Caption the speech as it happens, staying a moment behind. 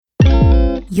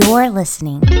You're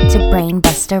listening to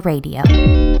Brainbuster Radio.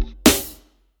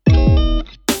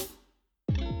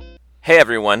 Hey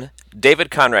everyone, David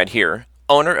Conrad here,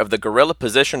 owner of the Gorilla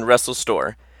Position Wrestle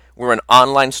Store. We're an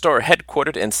online store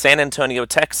headquartered in San Antonio,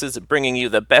 Texas, bringing you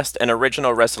the best and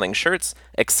original wrestling shirts,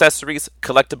 accessories,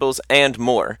 collectibles, and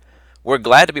more. We're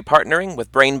glad to be partnering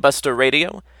with Brainbuster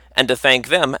Radio, and to thank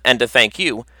them and to thank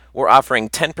you, we're offering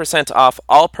 10% off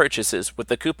all purchases with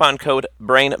the coupon code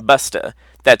BRAINBUSTA.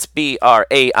 That's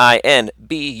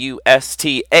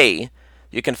BRAINBUSTA.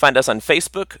 You can find us on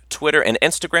Facebook, Twitter, and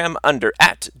Instagram under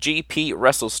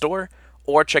 @GPWrestleStore,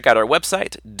 or check out our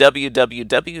website,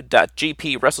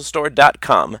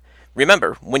 www.gpwrestlestore.com.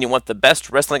 Remember, when you want the best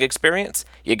wrestling experience,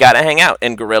 you gotta hang out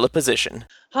in Gorilla Position.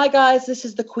 Hi guys, this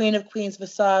is the Queen of Queens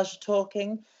Visage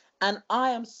talking, and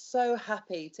I am so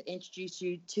happy to introduce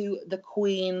you to the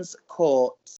Queen's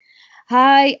Court.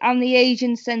 Hi, I'm the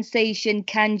Asian sensation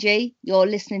Kanji. You're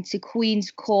listening to Queen's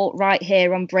Court right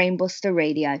here on Brainbuster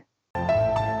Radio.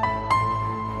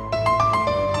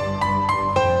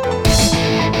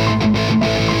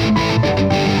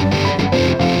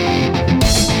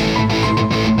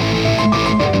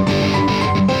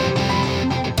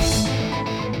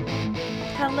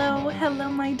 Hello,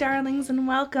 my darlings, and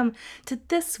welcome to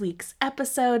this week's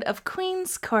episode of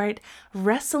Queen's Court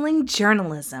Wrestling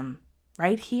Journalism,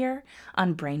 right here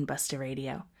on Brainbuster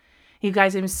Radio. You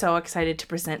guys, I'm so excited to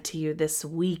present to you this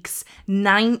week's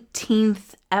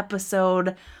 19th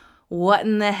episode. What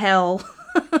in the hell?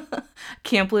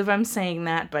 Can't believe I'm saying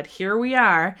that, but here we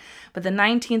are. But the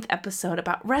 19th episode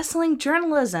about wrestling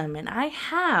journalism, and I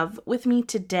have with me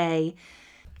today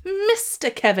Mr.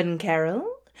 Kevin Carroll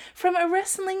from A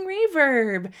Wrestling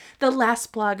Reverb, the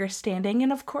last blogger standing,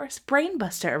 and of course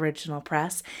Brainbuster Original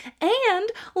Press,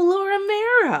 and Laura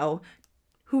Marrow,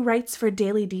 who writes for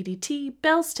Daily DDT,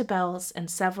 Bells to Bells, and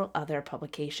several other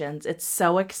publications. It's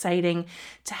so exciting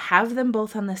to have them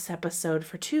both on this episode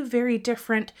for two very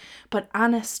different but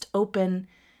honest, open,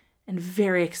 and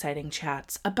very exciting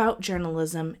chats about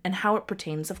journalism and how it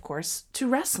pertains, of course, to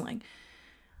wrestling.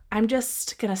 I'm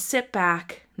just going to sit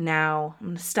back now, I'm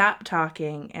going to stop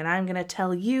talking, and I'm going to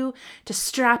tell you to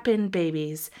strap in,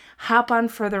 babies, hop on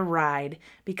for the ride,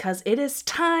 because it is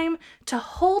time to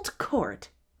hold court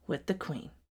with the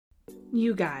Queen.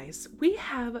 You guys, we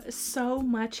have so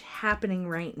much happening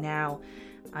right now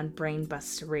on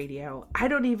Brainbuster Radio. I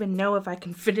don't even know if I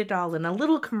can fit it all in a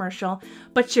little commercial,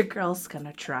 but your girl's going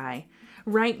to try.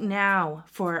 Right now,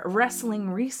 for Wrestling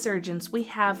Resurgence, we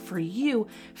have for you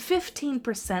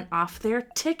 15% off their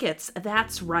tickets.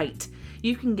 That's right.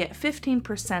 You can get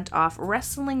 15% off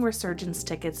Wrestling Resurgence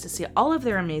tickets to see all of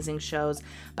their amazing shows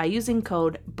by using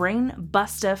code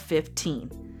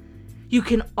BRAINBUSTA15. You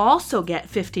can also get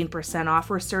 15%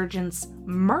 off Resurgence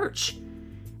merch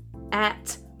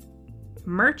at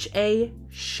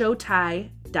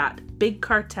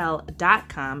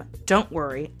merchashowtie.bigcartel.com. Don't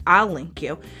worry, I'll link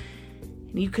you.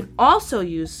 You can also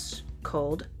use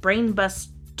code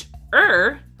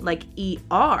BRAINBUSTER, like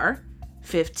ER,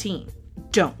 15.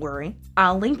 Don't worry,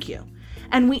 I'll link you.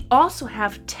 And we also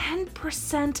have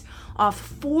 10% off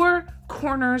Four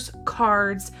Corners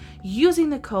cards using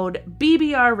the code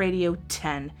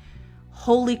BBRRadio10.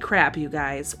 Holy crap, you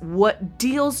guys. What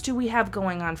deals do we have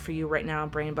going on for you right now on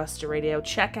Brainbuster Radio?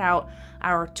 Check out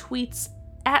our tweets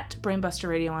at Brainbuster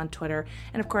Radio on Twitter,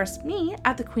 and of course me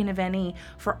at the Queen of NE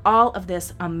for all of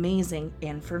this amazing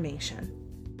information.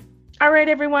 All right,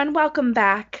 everyone, welcome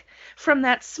back from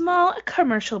that small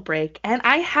commercial break, and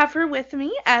I have her with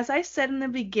me. As I said in the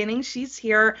beginning, she's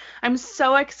here. I'm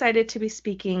so excited to be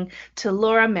speaking to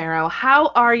Laura Marrow. How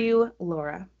are you,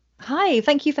 Laura? Hi,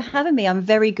 thank you for having me. I'm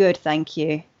very good, thank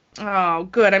you. Oh,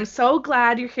 good. I'm so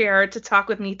glad you're here to talk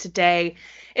with me today.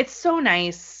 It's so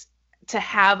nice to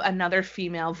have another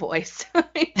female voice.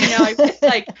 I feel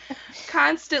like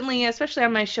constantly, especially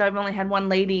on my show, I've only had one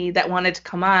lady that wanted to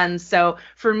come on. So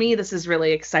for me, this is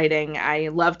really exciting. I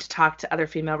love to talk to other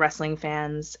female wrestling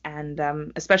fans, and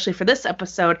especially for this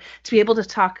episode, to be able to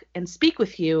talk and speak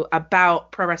with you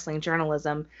about pro wrestling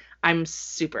journalism. I'm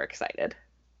super excited.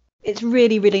 It's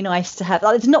really, really nice to have.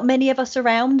 There's not many of us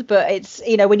around, but it's,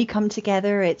 when you come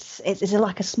together, it's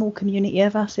like a small community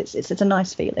of us. It's a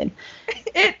nice feeling.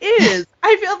 It is.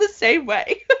 I feel the same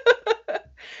way.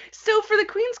 So for the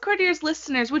Queen's Courtiers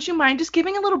listeners, would you mind just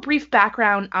giving a little brief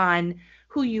background on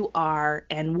who you are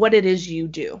and what it is you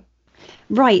do?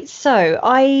 Right. So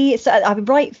I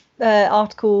write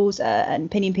articles and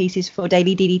opinion pieces for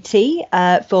Daily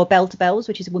DDT, for Bell to Bells,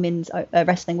 which is a women's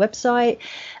wrestling website,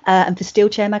 and for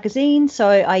Steelchair magazine. So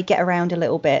I get around a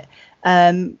little bit.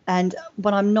 And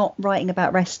when I'm not writing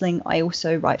about wrestling, I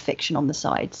also write fiction on the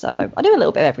side. So I do a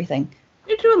little bit of everything.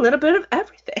 You do a little bit of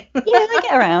everything. Yeah, I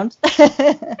get around.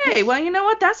 Hey, well, you know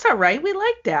what? That's all right. We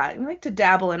like that. We like to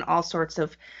dabble in all sorts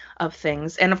of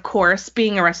things. And of course,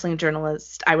 being a wrestling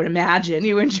journalist, I would imagine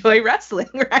you enjoy wrestling,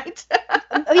 right?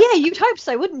 Oh yeah, you'd hope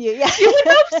so, wouldn't you? Yeah. You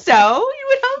would hope so. You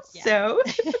would hope Yeah. so.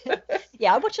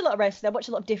 Yeah, I watch a lot of wrestling. I watch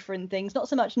a lot of different things.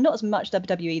 Not as much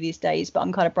WWE these days, but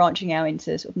I'm kind of branching out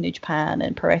into sort of New Japan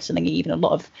and pro wrestling, even a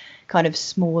lot of kind of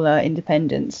smaller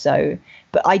independents. So,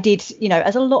 but I did,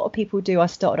 as a lot of people do, I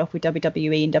started off with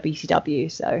WWE and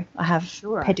WCW, so I have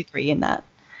pedigree in that.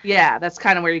 Yeah, that's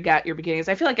kind of where you got your beginnings.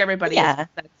 I feel like everybody is that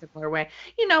similar way.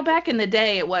 Back in the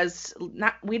day, it was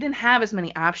we didn't have as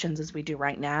many options as we do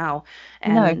right now.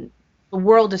 And the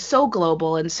world is so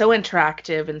global and so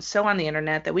interactive and so on the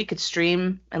internet that we could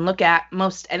stream and look at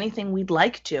most anything we'd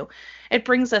like to. It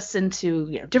brings us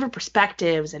into, different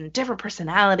perspectives and different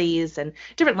personalities and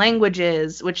different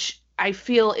languages, which I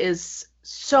feel is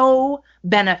so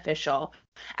beneficial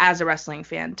as a wrestling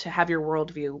fan to have your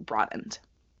worldview broadened.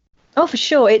 Oh, for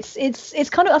sure. It's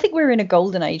kind of, I think we're in a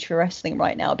golden age for wrestling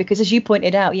right now, because as you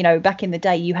pointed out, back in the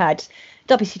day you had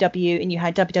WCW and you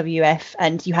had WWF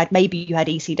and you had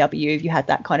ECW if you had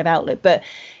that kind of outlet. But,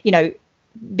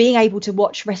 being able to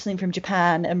watch wrestling from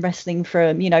Japan and wrestling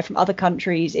from, from other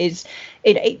countries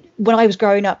when I was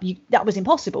growing up, that was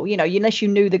impossible, unless you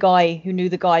knew the guy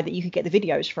that you could get the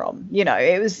videos from,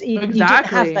 it was,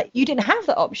 exactly. you didn't have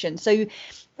that option. So,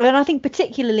 and I think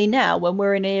particularly now when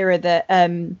we're in an era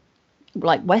that,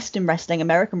 like Western wrestling,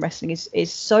 American wrestling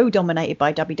is so dominated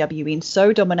by WWE and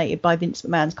so dominated by Vince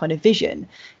McMahon's kind of vision,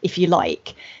 if you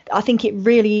like. I think it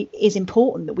really is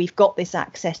important that we've got this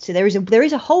access to. There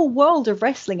is a whole world of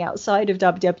wrestling outside of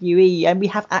WWE, and we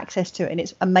have access to it, and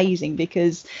it's amazing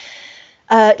because,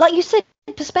 like you said,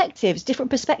 different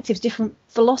perspectives, different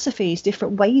philosophies,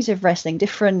 different ways of wrestling,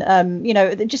 different,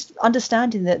 just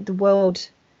understanding that the world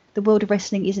of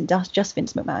wrestling isn't just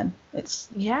Vince McMahon. It's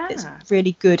a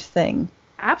really good thing.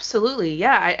 Absolutely.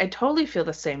 Yeah, I totally feel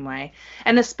the same way.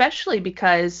 And especially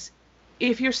because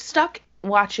if you're stuck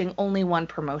watching only one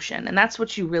promotion and that's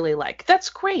what you really like, that's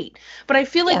great. But I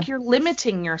feel like you're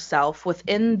limiting yourself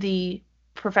within the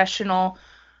professional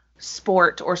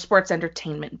sport or sports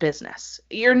entertainment business.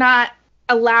 You're not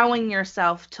allowing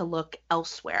yourself to look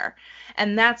elsewhere.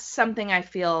 And that's something I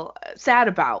feel sad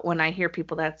about when I hear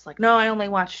people that's like, no, I only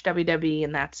watch WWE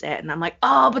and that's it. And I'm like,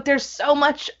 oh, but there's so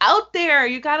much out there.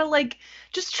 You got to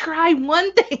just try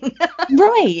one thing.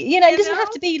 Right. It doesn't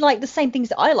have to be like the same things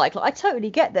that I like. I totally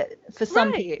get that for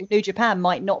some people, New Japan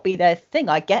might not be their thing.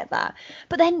 I get that.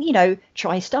 But then,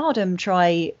 try Stardom,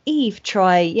 try Eve,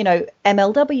 try,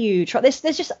 MLW.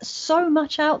 There's just so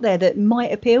much out there that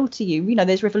might appeal to you.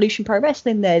 There's Revolution Pro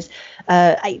Wrestling, there's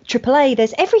AAA,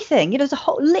 there's everything. There's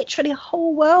literally a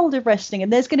whole world of wrestling,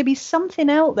 and there's going to be something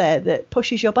out there that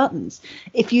pushes your buttons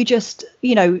if you just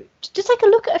take a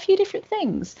look at a few different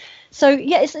things. So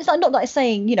yeah, it's not like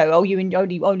saying you only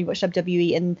watch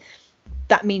WWE and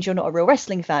that means you're not a real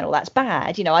wrestling fan or that's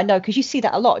bad. I know, because you see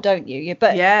that a lot, don't you?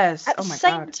 But yes, at the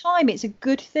same time, it's a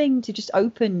good thing to just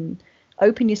open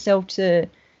yourself to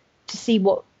see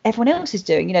what everyone else is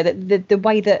doing. The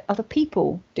way that other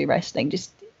people do wrestling.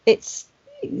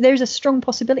 There's a strong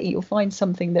possibility you'll find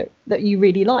something that you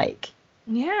really like.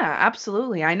 Yeah,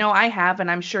 absolutely. I know I have,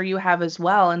 and I'm sure you have as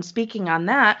well. And speaking on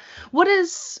that, what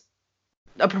is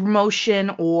a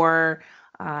promotion or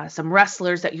some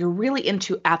wrestlers that you're really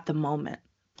into at the moment?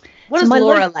 What is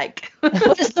Laura like?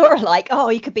 What is Laura like? Oh,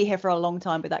 you could be here for a long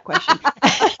time with that question.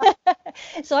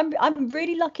 So I'm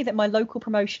really lucky that my local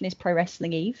promotion is Pro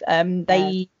Wrestling Eve.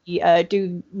 They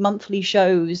do monthly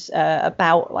shows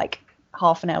about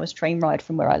half an hour's train ride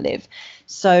from where I live.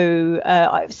 So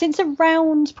since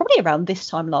probably around this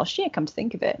time last year, come to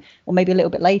think of it, or maybe a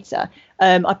little bit later,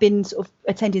 I've been sort of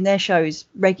attending their shows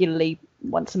regularly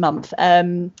once a month.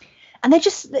 And they're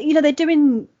just, they're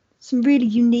doing some really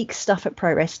unique stuff at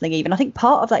Pro Wrestling Eve. And I think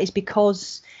part of that is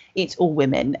because it's all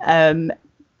women.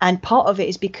 And part of it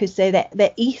is because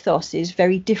their ethos is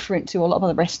very different to a lot of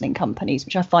other wrestling companies,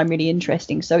 which I find really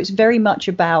interesting. So it's very much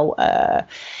about,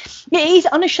 it is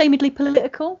unashamedly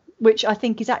political, which I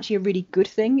think is actually a really good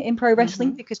thing in pro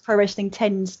wrestling, because pro wrestling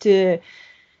tends to,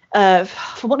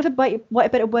 for want of a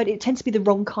better word, it tends to be the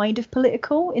wrong kind of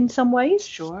political in some ways.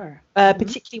 Sure.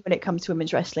 Particularly when it comes to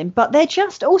women's wrestling. But they're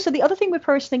just, also the other thing with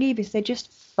Pro Wrestling Eve is they're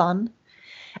just fun.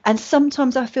 And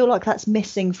sometimes I feel like that's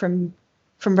missing from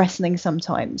wrestling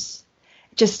sometimes.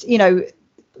 Just,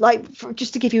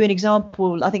 just to give you an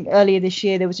example, I think earlier this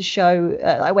year there was a show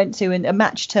I went to, and a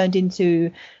match turned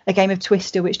into a game of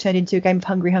Twister, which turned into a game of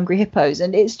Hungry Hungry Hippos.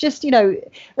 And it's just,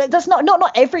 that's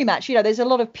not every match. There's a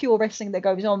lot of pure wrestling that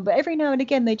goes on, but every now and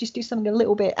again they just do something a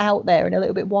little bit out there and a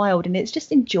little bit wild, and it's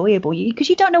just enjoyable because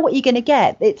you don't know what you're going to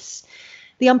get. It's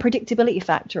the unpredictability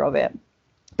factor of it.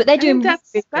 But they're doing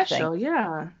that's really special.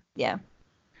 Yeah. Yeah.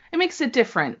 It makes it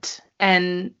different.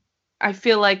 And I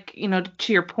feel like,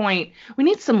 to your point, we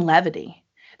need some levity.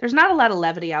 There's not a lot of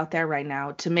levity out there right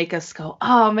now to make us go,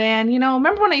 oh man,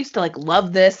 remember when I used to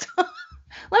love this?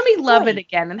 Let me love it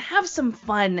again and have some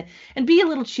fun and be a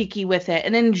little cheeky with it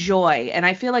and enjoy. And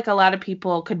I feel like a lot of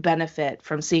people could benefit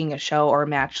from seeing a show or a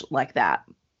match like that.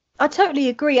 I totally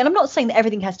agree. And I'm not saying that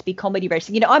everything has to be comedy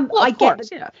wrestling. I get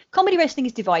comedy wrestling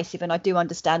is divisive, and I do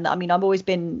understand that. I mean, I've always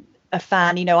been a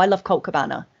fan. I love Colt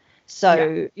Cabana.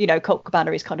 So, Colt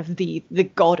Cabana is kind of the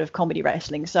god of comedy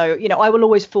wrestling. So, I will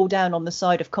always fall down on the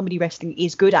side of comedy wrestling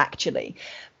is good, actually.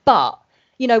 But,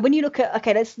 when you look at,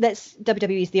 okay, let's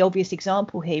WWE is the obvious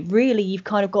example here. Really, you've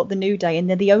kind of got the New Day, and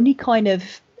they're the only kind of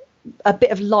a bit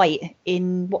of light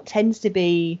in what tends to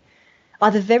be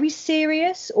either very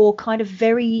serious or kind of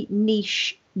very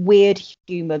niche, weird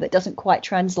humor that doesn't quite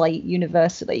translate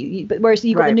universally. But whereas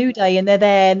you've got the New Day, and they're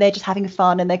there and they're just having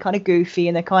fun, and they're kind of goofy,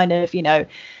 and they're kind of,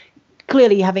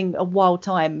 clearly having a wild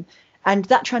time, and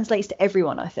that translates to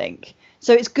everyone, I think.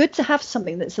 So it's good to have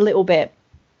something that's a little bit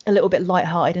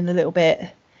lighthearted and a little bit.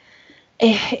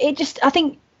 I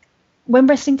think when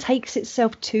wrestling takes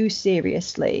itself too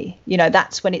seriously,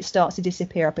 that's when it starts to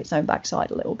disappear up its own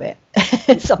backside a little bit.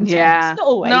 Sometimes, not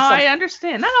always. No, I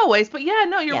understand, not always, but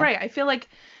you're right. I feel like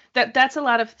that's a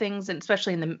lot of things, and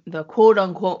especially in the quote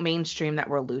unquote mainstream, that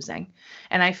we're losing.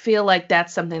 And I feel like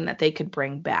that's something that they could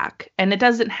bring back. And it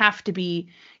doesn't have to be,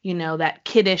 that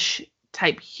kiddish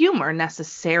type humor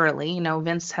necessarily.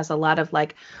 Vince has a lot of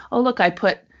oh, look, I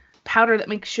put powder that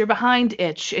makes your behind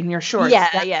itch in your shorts.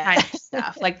 That kind of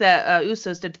stuff, like the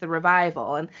Usos did to the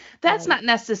Revival. And that's not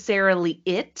necessarily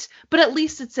it, but at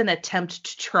least it's an attempt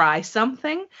to try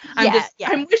something.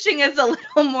 I'm wishing it's a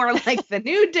little more like the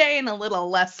New Day and a little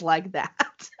less like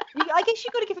that. I guess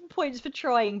you've got to give them points for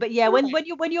trying, but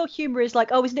when your humor is like,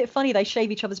 oh, isn't it funny they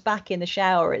shave each other's back in the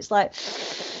shower? It's like,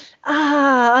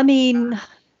 I mean,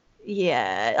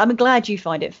 yeah, I'm glad you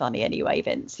find it funny anyway,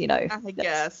 Vince. I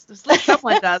guess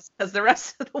someone does, because the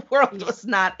rest of the world was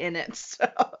not in it. So.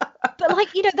 But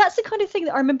that's the kind of thing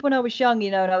that I remember when I was young,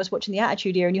 and I was watching the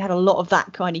Attitude Era, and you had a lot of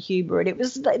that kind of humor, and that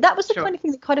was the kind of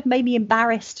thing that kind of made me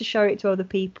embarrassed to show it to other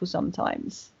people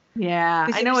sometimes. Yeah,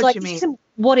 I know what you mean. This isn't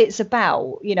what it's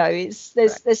about,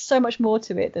 there's so much more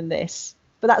to it than this,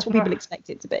 but that's what people expect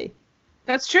it to be.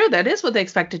 That's true. That is what they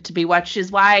expect it to be, which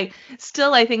is why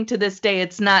still I think to this day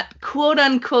it's not quote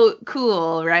unquote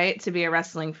cool, right, to be a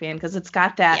wrestling fan, because it's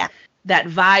got that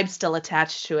vibe still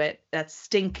attached to it, that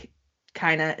stink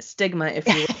kind of stigma, if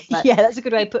you will. But, yeah, that's a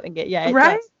good way of putting it. Yeah,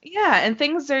 right. Yeah, and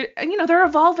things are, they're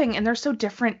evolving, and they're so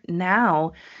different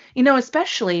now.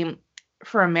 Especially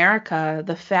for America,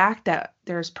 the fact that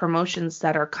there's promotions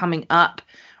that are coming up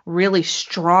really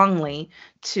strongly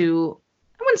to,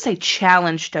 I wouldn't say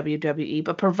challenge WWE,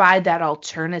 but provide that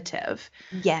alternative,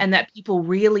 and that people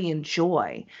really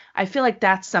enjoy. I feel like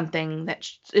that's something that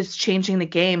is changing the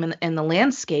game and the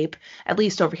landscape, at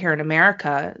least over here in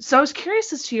America. So I was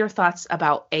curious as to your thoughts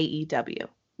about AEW.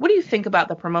 What do you think about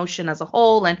the promotion as a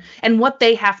whole, and what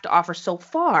they have to offer so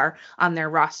far on their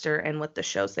roster and with the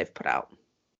shows they've put out?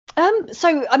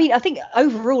 So, I mean, I think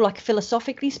overall,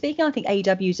 philosophically speaking, I think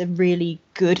AEW is a really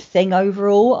good thing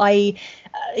overall. I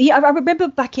remember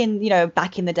back in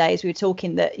the days we were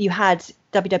talking that you had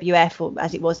WWF, or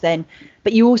as it was then,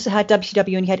 but you also had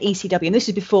WCW and you had ECW, and this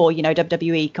is before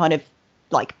WWE kind of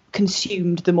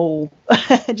consumed them all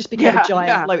and just became a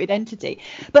giant bloated entity.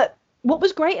 But what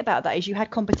was great about that is you had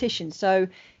competition. So,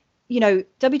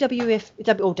 WWF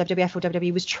or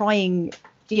WWE was trying,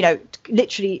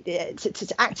 literally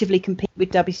to actively compete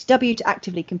with WCW, to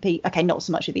actively compete. Okay, not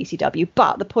so much with ECW,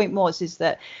 but the point is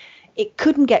that it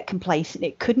couldn't get complacent,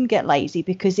 it couldn't get lazy,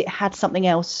 because it had something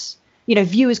else.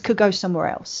 Viewers could go somewhere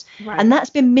else, and that's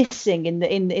been missing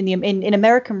in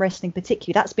American wrestling,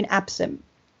 particularly. That's been absent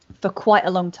for quite a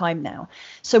long time now.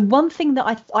 So one thing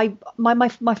that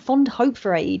my fond hope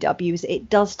for AEW is that it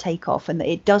does take off and that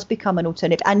it does become an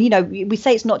alternative. And we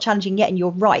say it's not challenging yet, and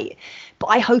you're right, but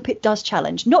I hope it does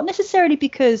challenge, not necessarily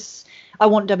because I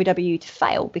want WWE to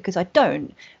fail, because I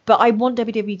don't, but I want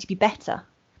WWE to be better.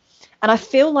 And I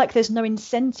feel like there's no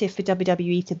incentive for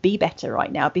WWE to be better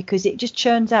right now, because it just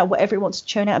churns out whatever it wants to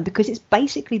churn out, and because it's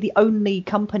basically the only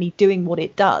company doing what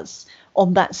it does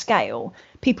on that scale,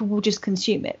 people will just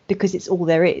consume it because it's all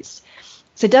there is.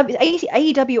 So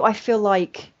AEW, I feel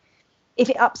like if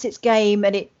it ups its game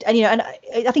and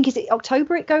I think, is it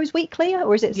October it goes weekly,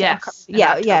 or is it? Yes.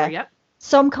 Yeah. Yep.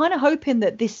 So I'm kind of hoping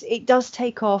that it does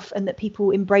take off and that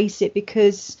people embrace it,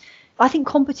 because I think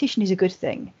competition is a good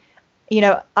thing.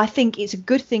 I think it's a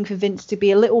good thing for Vince to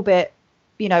be a little bit,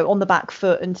 on the back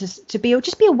foot, and to be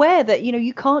aware that,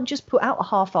 you can't just put out a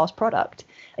half-assed product,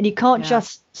 and you can't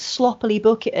just sloppily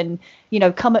book it and,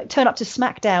 turn up to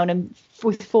SmackDown and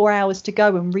with 4 hours to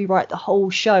go and rewrite the whole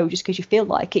show just because you feel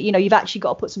like it. You've actually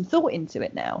got to put some thought into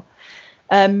it now.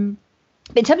 But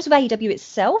in terms of AEW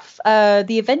itself, the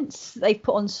events they've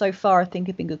put on so far, I think,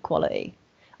 have been good quality.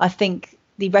 I think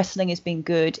the wrestling has been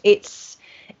good. It's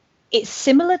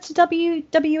similar to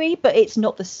WWE, but it's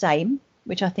not the same,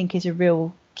 which I think is a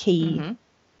real key,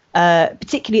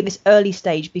 particularly at this early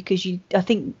stage, because I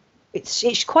think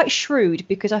it's quite shrewd,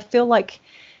 because I feel like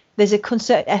there's a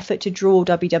concerted effort to draw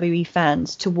WWE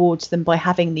fans towards them by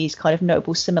having these kind of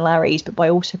notable similarities, but by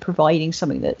also providing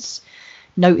something that's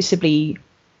noticeably,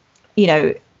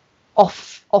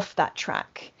 off that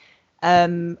track.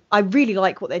 I really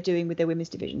like what they're doing with their women's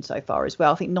division so far as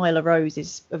well. I think Nyla Rose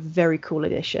is a very cool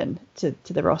addition to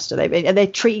the roster. They're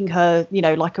treating her,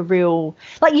 like a real,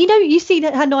 like, you see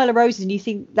that how Nyla Rose is, and you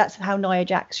think that's how Nia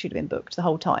Jax should have been booked the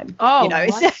whole time. Oh,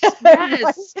 yes.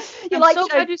 I'm so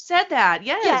glad you said that.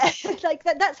 Yes. Yeah, like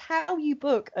that's how you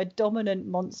book a dominant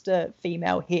monster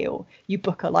female heel. You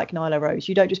book her like Nyla Rose.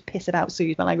 You don't just piss about,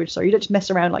 excuse my language, sorry. You don't just mess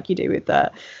around like you do with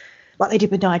like they did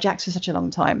with Nia Jax for such a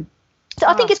long time. So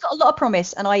I think it's got a lot of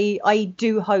promise, and I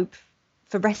do hope,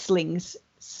 for wrestling's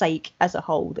sake as a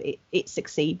whole, that it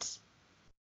succeeds.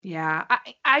 Yeah,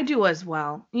 I do as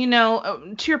well.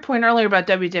 To your point earlier about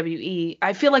WWE,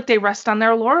 I feel like they rest on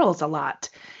their laurels a lot,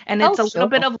 and it's a little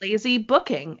bit of lazy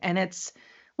booking, and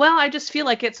I just feel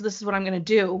like so this is what I'm going to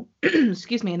do,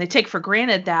 excuse me, and they take for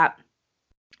granted that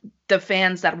the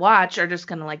fans that watch are just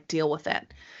going to like deal with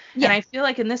it. Yeah. And I feel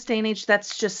like in this day and age,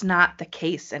 that's just not the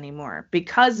case anymore,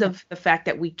 because of the fact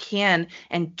that we can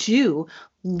and do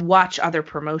watch other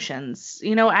promotions.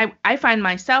 I find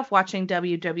myself watching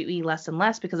WWE less and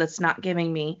less because it's not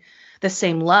giving me the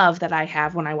same love that I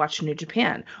have when I watch New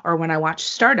Japan or when I watch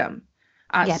Stardom.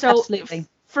 So absolutely.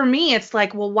 For me, it's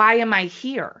like, well, why am I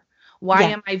here? Why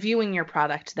am I viewing your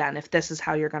product then if this is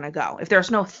how you're going to go? If there's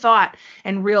no thought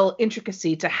and real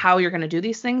intricacy to how you're going to do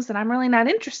these things, then I'm really not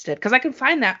interested, because I can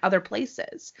find that other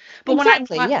places. But when I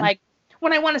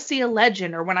want to see a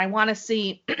legend, or when I want to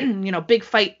see, big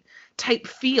fight type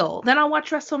feel, then I'll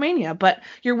watch WrestleMania. But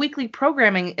your weekly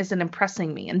programming isn't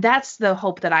impressing me. And that's the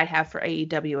hope that I have for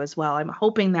AEW as well. I'm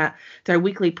hoping that their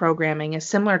weekly programming is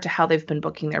similar to how they've been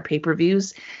booking their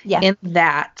pay-per-views, in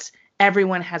that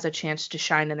everyone has a chance to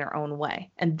shine in their own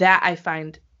way. And that I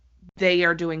find they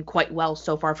are doing quite well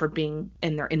so far for being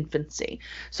in their infancy.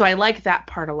 So I like that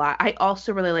part a lot. I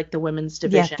also really like the women's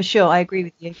division. Yeah, for sure. I agree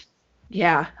with you.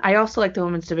 Yeah, I also like the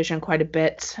women's division quite a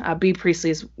bit. Bea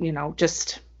Priestley's,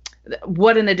 just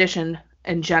what an addition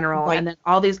in general. Right. And then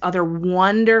all these other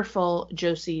wonderful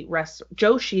Joshi,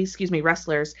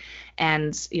 wrestlers,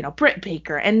 and, Britt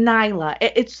Baker and Nyla.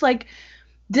 It's like,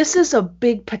 this is a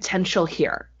big potential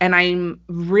here, and I'm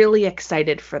really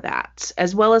excited for that,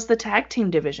 as well as the tag team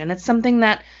division. It's something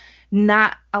that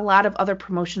not a lot of other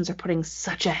promotions are putting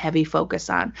such a heavy focus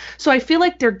on. So I feel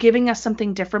like they're giving us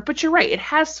something different, but you're right. It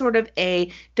has sort of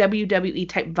a WWE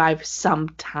type vibe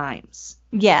sometimes.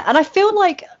 Yeah, and I feel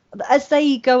like as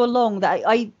they go along, that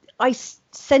I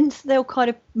sense they'll kind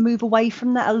of move away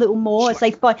from that a little more as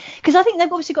they find, because I think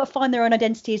they've obviously got to find their own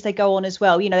identity as they go on as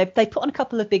well. They put on a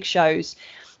couple of big shows,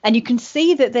 and you can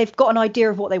see that they've got an idea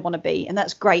of what they want to be, and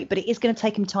that's great, but it is going to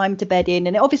take them time to bed in.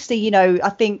 And obviously, I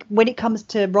think when it comes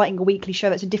to writing a weekly show,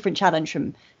 that's a different challenge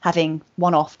from having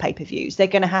one-off pay-per-views. They're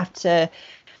going to have to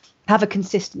have a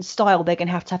consistent style. They're going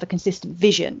to have a consistent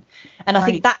vision. And I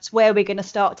think that's where we're going to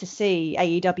start to see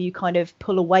AEW kind of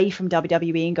pull away from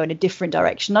WWE and go in a different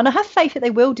direction. And I have faith that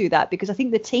they will do that, because I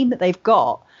think the team that they've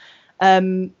got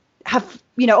have,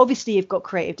 obviously you've got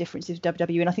creative differences with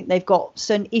WWE, and I think they've got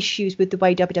certain issues with the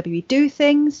way WWE do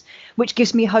things, which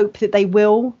gives me hope that they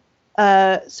will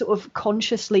sort of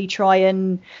consciously try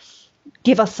and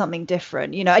give us something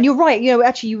different, and you're right,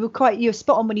 actually you're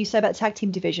spot on when you say about tag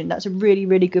team division. That's a really,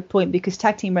 really good point, because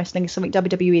tag team wrestling is something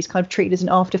WWE has kind of treated as an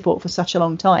afterthought for such a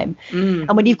long time.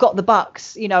 And when you've got the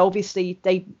Bucks, obviously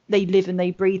they live and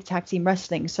they breathe tag team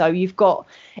wrestling, so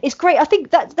it's great. I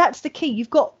think that's the key. You've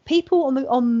got people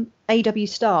on AEW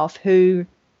staff who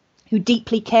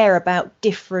deeply care about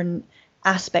different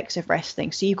aspects of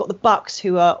wrestling. So you've got the Bucks,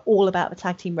 who are all about the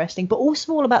tag team wrestling, but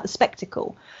also all about the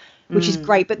spectacle. which is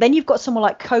great. But then you've got someone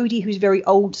like Cody, who's very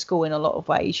old school in a lot of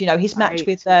ways. You know, his match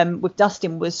with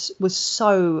Dustin was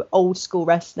so old school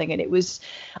wrestling, and I was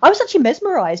actually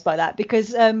mesmerized by that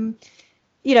because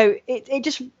you know, it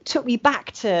just took me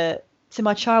back to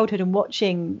my childhood and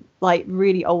watching like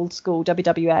really old school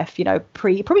WWF, you know,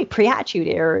 probably pre-Attitude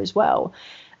Era as well.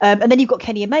 And then you've got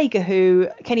Kenny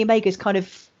Omega's kind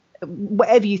of,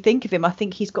 whatever you think of him, I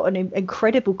think he's got an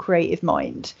incredible creative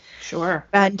mind. Sure.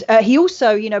 And he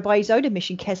also, you know, by his own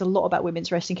admission, cares a lot about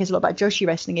women's wrestling, cares a lot about Joshi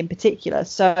wrestling in particular.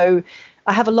 So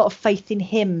I have a lot of faith in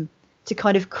him to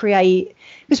kind of create.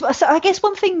 So I guess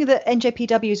one thing that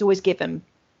NJPW has always given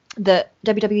that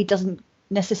WWE doesn't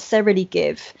necessarily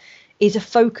give is a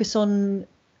focus on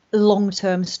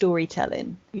long-term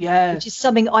storytelling. Yeah, which is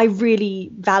something I really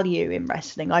value in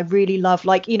wrestling. I really love,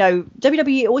 like, you know,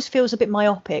 WWE always feels a bit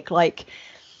myopic, like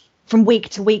from week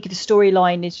to week the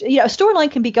storyline is, you know, a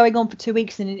storyline can be going on for 2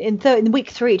 weeks and in week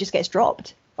 3 it just gets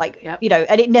dropped, like, you know,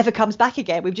 and it never comes back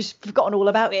again. We've just forgotten all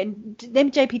about it. And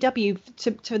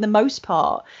NJPW, to the most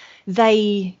part,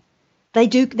 they're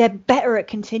better at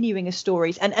continuing a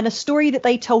stories, and a story that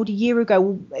they told a year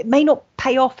ago, it may not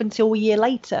pay off until a year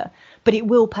later, but it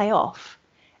will pay off,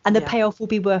 and the payoff will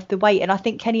be worth the wait. And I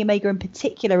think Kenny Omega in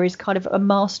particular is kind of a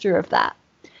master of that.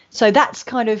 So that's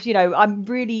kind of, you know, I'm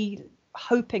really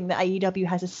hoping that AEW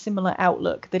has a similar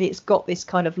outlook, that it's got this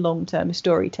kind of long-term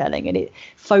storytelling and it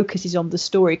focuses on the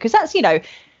story, because that's, you know,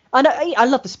 I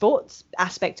love the sports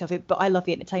aspect of it, but I love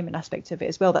the entertainment aspect of it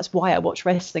as well. That's why I watch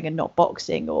wrestling and not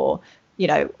boxing or, you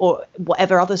know, or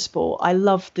whatever other sport. I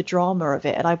love the drama of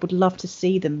it, and I would love to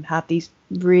see them have these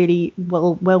really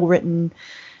well written,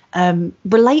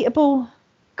 relatable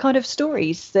kind of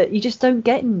stories that you just don't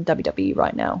get in WWE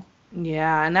right now.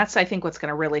 Yeah, and that's, I think, what's going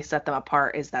to really set them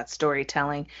apart is that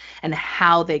storytelling and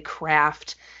how they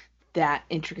craft that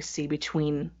intricacy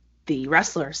between the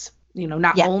wrestlers. You know,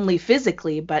 not only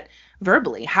physically, but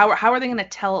verbally. How are they going to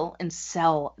tell and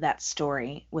sell that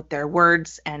story with their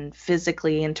words and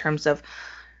physically, in terms of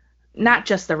not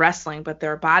just the wrestling, but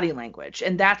their body language?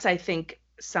 And that's, I think,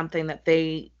 something that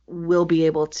they will be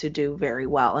able to do very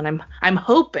well. And I'm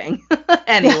hoping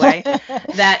anyway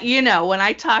that, you know, when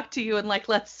I talk to you in, like,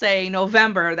 let's say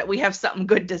November, that we have something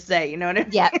good to say, you know what I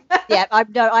mean? Yeah.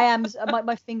 I am.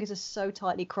 My fingers are so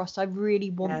tightly crossed. I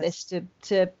really want this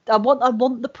to I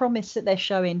want the promise that they're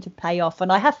showing to pay off,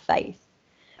 and I have faith.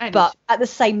 But at the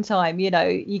same time, you know,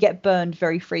 you get burned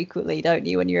very frequently, don't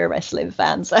you, when you're a wrestling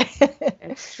fan? So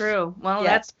it's true. Well,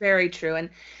 that's very true. And,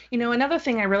 you know, another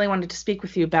thing I really wanted to speak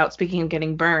with you about, speaking of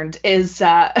getting burned, is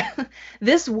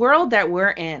this world that we're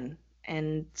in,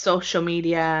 and social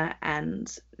media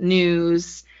and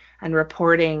news and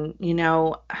reporting, you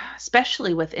know,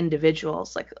 especially with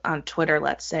individuals like on Twitter,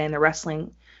 let's say, in the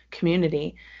wrestling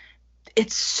community.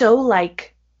 It's so,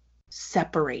 like,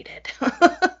 separated.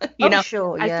 You know,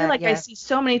 sure. I feel like I see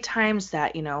so many times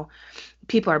that, you know,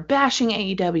 people are bashing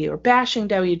AEW or bashing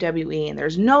WWE, and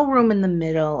there's no room in the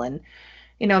middle. And,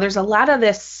 you know, there's a lot of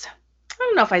this, I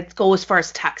don't know if I'd go as far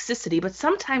as toxicity, but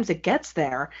sometimes it gets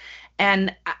there.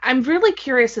 And I'm really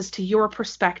curious as to your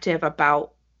perspective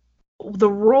about the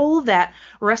role that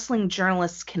wrestling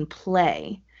journalists can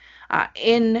play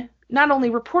in not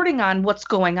only reporting on what's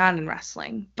going on in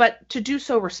wrestling, but to do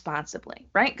so responsibly,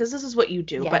 right? Because this is what you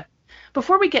do. But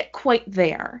before we get quite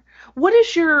there, what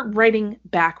is your writing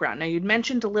background? Now, you'd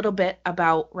mentioned a little bit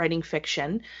about writing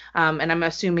fiction, and I'm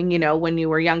assuming, you know, when you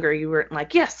were younger, you were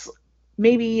like, yes,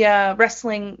 maybe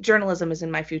wrestling journalism is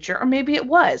in my future, or maybe it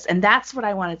was. And that's what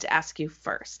I wanted to ask you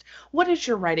first. What is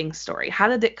your writing story? How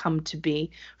did it come to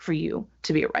be for you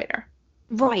to be a writer?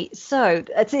 Right, so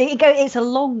it goes a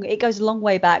long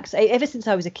way back. So ever since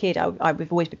I was a kid, I've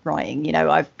always been writing. You know,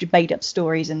 I've made up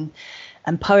stories and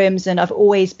poems, and I've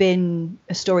always been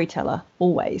a storyteller,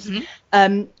 always. Mm-hmm.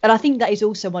 And I think that is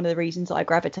also one of the reasons I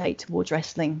gravitate towards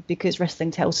wrestling, because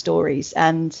wrestling tells stories,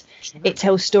 and it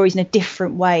tells stories in a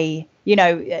different way. You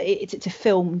know, it's to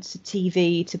film, to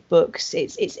TV, to books.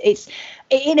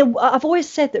 I've always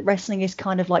said that wrestling is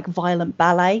kind of like violent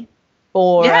ballet.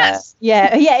 Or it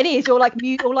is, or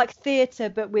like theatre,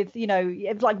 but with, you know,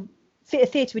 like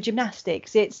theatre with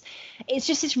gymnastics. It's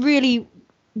just this really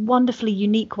wonderfully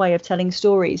unique way of telling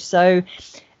stories. So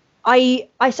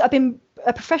I've been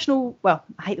a professional, well,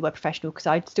 I hate the word professional because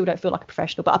I still don't feel like a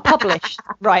professional, but a published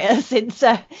writer since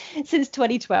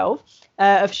 2012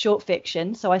 of short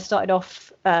fiction. So I started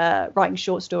off writing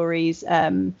short stories.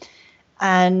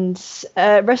 And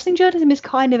wrestling journalism is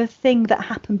kind of a thing that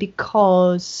happened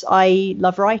because I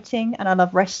love writing and I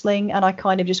love wrestling. And I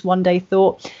kind of just one day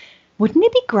thought, wouldn't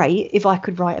it be great if I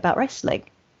could write about wrestling?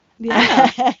 Yeah.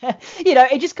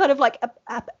 It just kind of like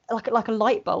a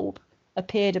light bulb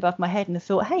appeared above my head, and I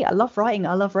thought, hey, I love writing,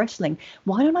 I love wrestling.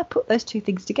 Why don't I put those two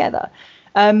things together?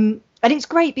 And it's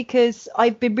great because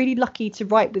I've been really lucky to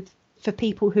write for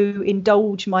people who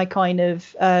indulge my kind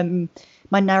of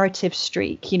my narrative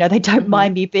streak. They don't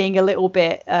mind me being a little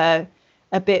bit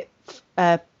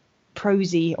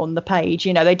prosy on the page.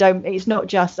 They don't. It's not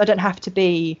just. I don't have to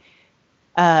be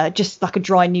just like a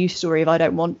dry news story if I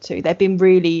don't want to. They've been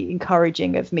really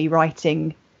encouraging of me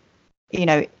writing, in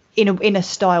a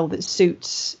style that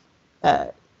suits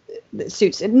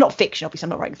not fiction. Obviously, I'm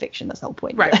not writing fiction. That's the whole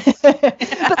point. Right.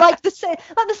 But like the same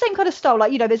kind of style.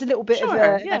 Like, there's a little bit of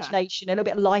imagination, a little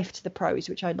bit of life to the prose,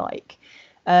 which I like.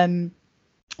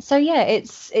 So yeah,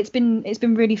 it's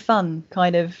been really fun,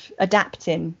 kind of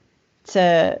adapting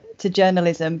to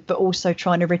journalism, but also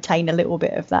trying to retain a little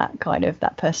bit of that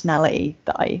personality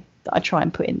that I try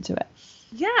and put into it.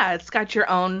 Yeah, it's got your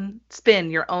own spin,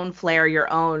 your own flair,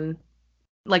 your own,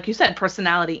 like you said,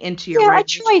 personality into your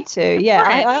writing. I try to. Yeah,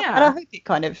 Right, and I hope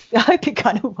it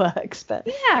kind of works. But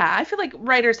yeah, I feel like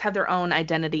writers have their own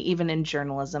identity, even in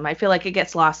journalism. I feel like it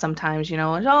gets lost sometimes,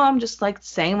 I'm just like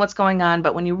saying what's going on.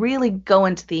 But when you really go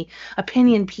into the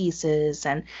opinion pieces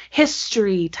and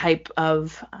history type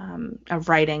of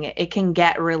writing, it can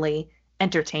get really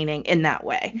entertaining in that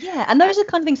way. Yeah, and those are the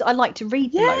kind of things I like to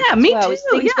read. Yeah, me too.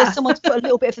 Things where someone's put a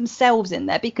little bit of themselves in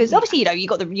there, because obviously, you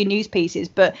got your news pieces,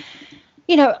 but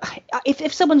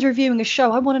if someone's reviewing a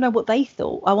show, I want to know what they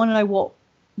thought. I want to know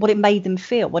what it made them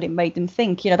feel, what it made them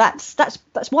think. That's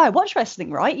why I watch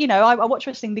wrestling, right? I watch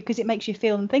wrestling because it makes you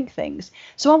feel and think things.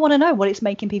 So I want to know what it's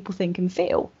making people think and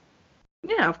feel.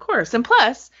 Yeah, of course. And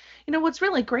plus, what's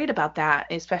really great about that,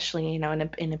 especially,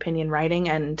 in opinion writing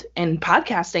and in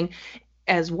podcasting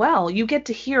as well, you get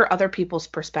to hear other people's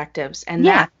perspectives, and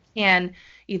that can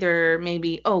either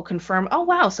maybe confirm, oh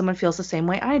wow, someone feels the same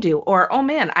way I do, or oh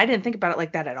man, I didn't think about it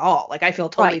like that at all, like I feel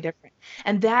totally different.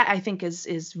 And that, I think,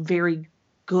 is very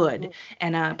good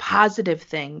and a positive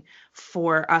thing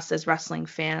for us as wrestling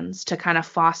fans to kind of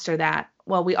foster that.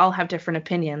 Well, we all have different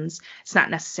opinions. It's not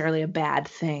necessarily a bad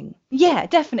thing. Yeah,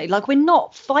 definitely. Like, we're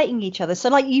not fighting each other. So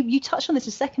like you touched on this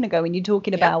a second ago when you're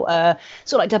talking about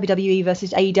sort of like WWE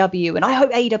versus AEW, and I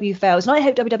hope AEW fails and I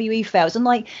hope WWE fails. And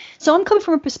like, so I'm coming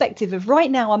from a perspective of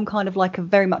right now I'm kind of like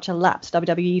very much a lapsed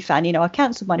WWE fan. I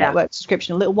cancelled my network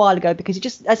subscription a little while ago because it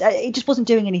just wasn't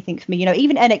doing anything for me.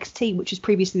 Even NXT, which was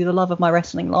previously the love of my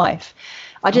wrestling life,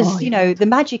 I just the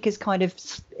magic is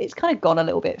it's kind of gone a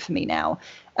little bit for me now.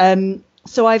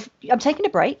 So I'm taking a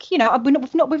break. We've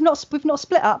not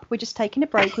split up. We're just taking a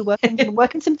break. We're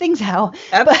working some things out.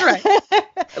 That's right.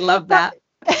 I love that.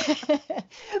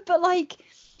 But like,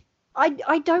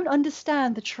 I don't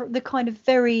understand the kind of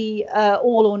very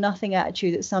all or nothing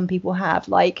attitude that some people have.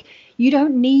 Like, you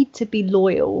don't need to be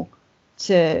loyal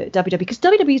to WWE because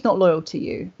WWE is not loyal to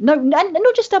you. No, and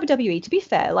not just WWE. To be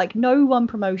fair, like, no one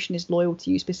promotion is loyal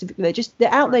to you specifically.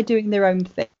 They're out there doing their own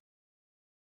thing.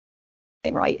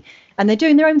 Right, and they're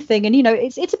doing their own thing, and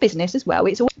it's a business as well.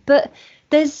 But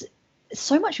there's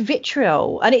so much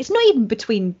vitriol, and it's not even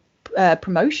between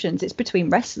promotions, it's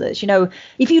between wrestlers.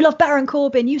 If you love Baron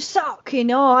Corbin, you suck. I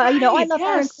love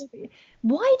Baron Corbin.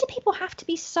 Why do people have to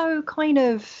be so kind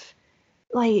of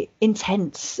like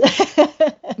intense?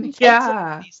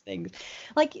 Yeah, these things.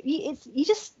 Like,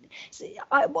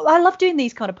 I love doing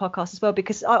these kind of podcasts as well,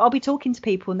 because I'll be talking to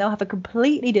people and they'll have a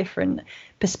completely different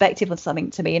perspective on something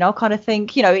to me, and I'll kind of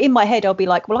think, in my head I'll be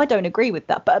like, well, I don't agree with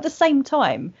that, but at the same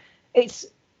time it's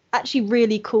actually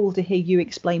really cool to hear you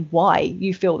explain why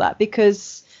you feel that,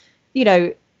 because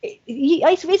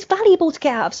it's valuable to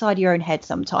get outside your own head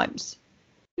sometimes.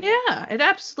 Yeah, it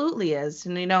absolutely is.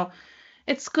 And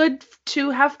it's good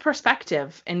to have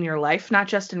perspective in your life, not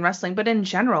just in wrestling, but in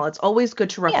general. It's always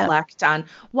good to reflect on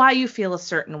why you feel a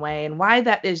certain way and why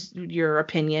that is your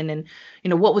opinion, and,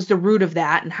 what was the root of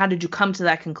that and how did you come to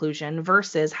that conclusion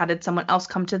versus how did someone else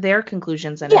come to their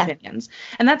conclusions and opinions.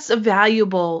 And that's a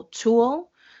valuable tool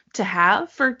to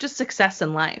have for just success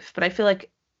in life. But I feel like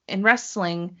in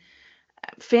wrestling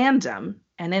fandom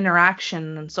and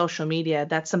interaction on social media,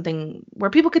 that's something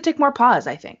where people could take more pause,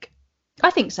 I think. I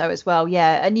think so as well,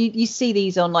 yeah. And you see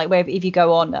these on, like, where if you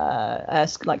go on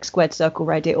like Squared Circle,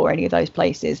 Reddit, or any of those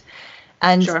places,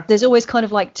 and there's always kind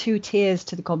of like two tiers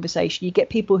to the conversation. You get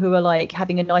people who are like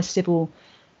having a nice civil,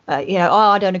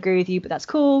 I don't agree with you, but that's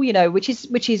cool, which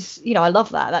is I love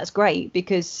that. That's great,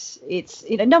 because it's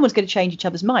no one's going to change each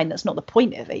other's mind. That's not the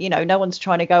point of it. No one's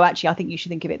trying to go, actually, I think you should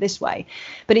think of it this way.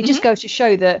 But it just goes to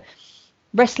show that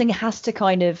wrestling has to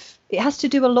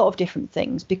do a lot of different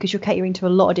things because you're catering to a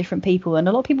lot of different people, and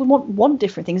a lot of people want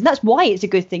different things, and that's why it's a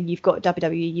good thing you've got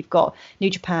WWE, you've got New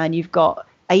Japan, you've got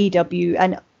AEW,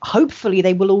 and hopefully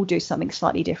they will all do something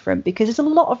slightly different, because there's a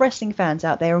lot of wrestling fans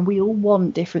out there and we all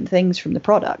want different things from the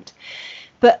product.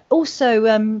 But also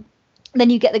then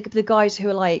you get the guys who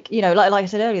are like, like I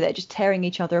said earlier, they're just tearing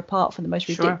each other apart for the most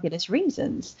ridiculous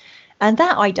reasons, and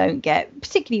that I don't get.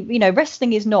 Particularly,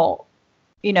 wrestling is not,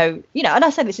 and I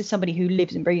say this as somebody who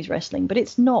lives and breathes wrestling, but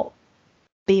it's not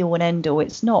be all and end all.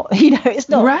 It's not, it's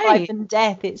not life and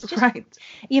death. It's just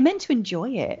you're meant to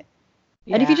enjoy it.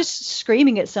 Yeah. And if you're just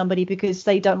screaming at somebody because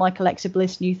they don't like Alexa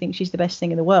Bliss and you think she's the best thing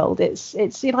in the world, it's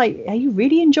like, are you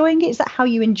really enjoying it? Is that how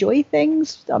you enjoy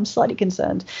things? I'm slightly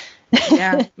concerned.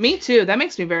 Yeah, me too. That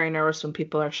makes me very nervous when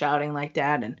people are shouting like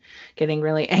that and getting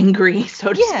really angry,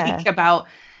 so to speak, about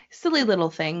silly little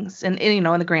things, and in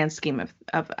the grand scheme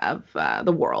of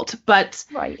the world. But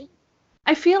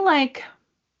I feel like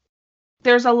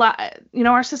there's a lot.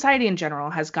 Our society in general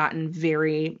has gotten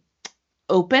very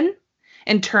open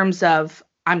in terms of,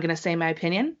 I'm going to say my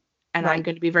opinion, and I'm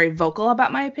going to be very vocal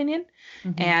about my opinion,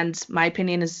 and my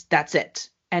opinion is that's it.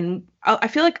 And I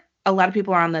feel like a lot of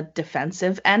people are on the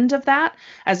defensive end of that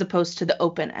as opposed to the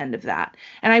open end of that.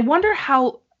 And I wonder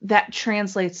how that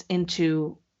translates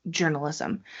into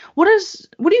journalism. What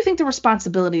do you think the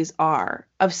responsibilities are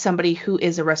of somebody who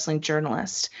is a wrestling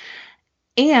journalist?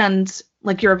 And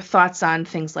like your thoughts on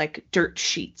things like dirt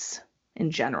sheets in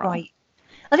general. Right.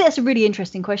 I think that's a really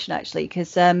interesting question, actually,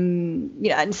 because,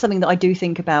 and something that I do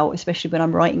think about, especially when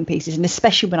I'm writing pieces, and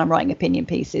especially when I'm writing opinion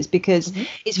pieces, because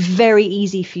it's very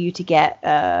easy for you to get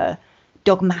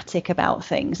dogmatic about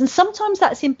things. And sometimes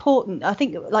that's important. I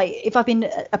think, like, if I've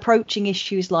been approaching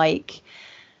issues like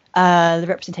the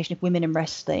representation of women in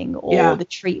wrestling, or the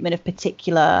treatment of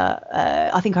particular,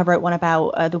 I think I wrote one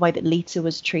about the way that Lita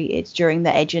was treated during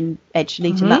the Edge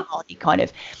Lita Matt Hardy kind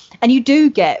of, and you do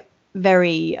get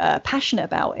very passionate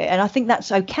about it, and I think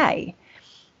that's okay,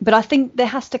 but I think there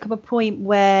has to come a point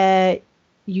where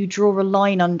you draw a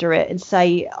line under it and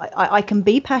say, I can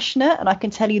be passionate and I can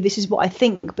tell you this is what I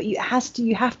think, but you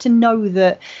have to know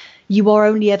that you are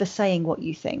only ever saying what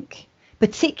you think,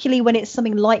 particularly when it's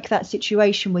something like that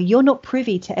situation where you're not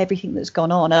privy to everything that's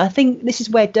gone on. And I think this is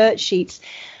where dirt sheets,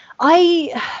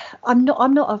 I'm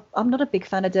not a big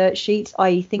fan of dirt sheets.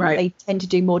 I think they tend to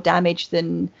do more damage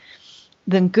than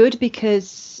good,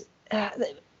 because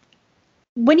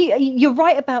when you're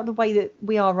right about the way that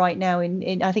we are right now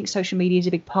in I think social media is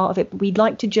a big part of it, but we'd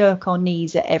like to jerk our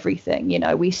knees at everything.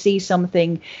 We see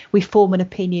something, we form an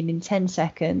opinion in 10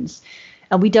 seconds,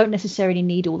 and we don't necessarily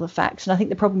need all the facts. And I think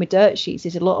the problem with dirt sheets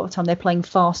is a lot of the time they're playing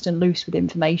fast and loose with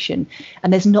information,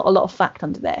 and there's not a lot of fact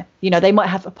under there. They might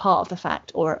have a part of the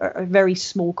fact or a very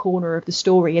small corner of the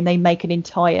story, and they make an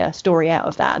entire story out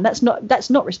of that. And that's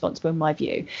not responsible in my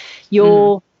view.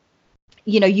 You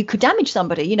could damage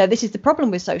somebody. This is the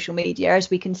problem with social media, as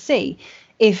we can see.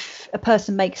 If a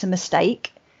person makes a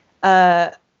mistake,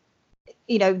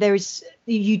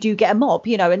 you do get a mob,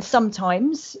 and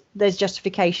sometimes there's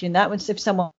justification in that. If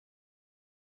someone's,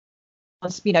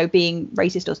 being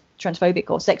racist or transphobic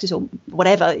or sexist or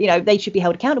whatever, they should be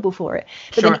held accountable for it.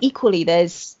 But then equally,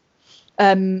 there's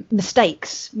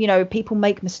mistakes. People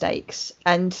make mistakes,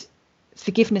 and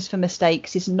forgiveness for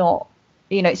mistakes is not,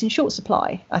 it's in short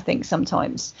supply, I think,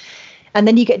 sometimes. And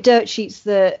then you get dirt sheets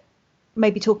that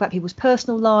maybe talk about people's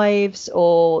personal lives,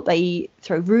 or they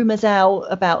throw rumors out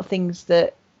about things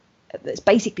that's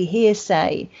basically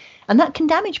hearsay, and that can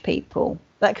damage people.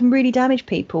 That can really damage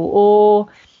people, or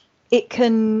it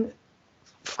can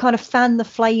kind of fan the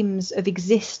flames of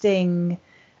existing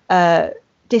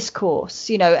discourse,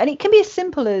 and it can be as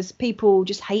simple as people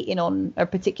just hating on a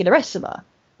particular wrestler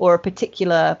or a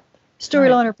particular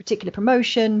storyline or a particular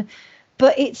promotion,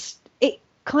 but it's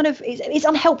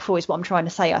unhelpful is what I'm trying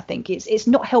to say. I think it's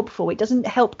not helpful. It doesn't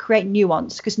help create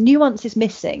nuance, because nuance is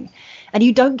missing, and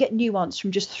you don't get nuance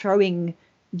from just throwing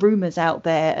rumors out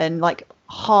there and like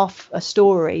half a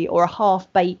story or a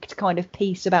half-baked kind of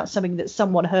piece about something that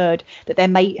someone heard, that their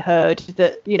mate heard,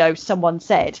 that someone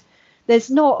said.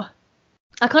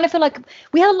 I kind of feel like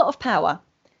we have a lot of power,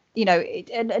 and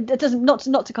it doesn't,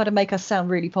 not to kind of make us sound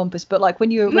really pompous, but like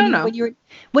when you're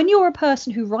a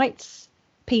person who writes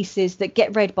pieces that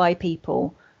get read by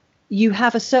people, you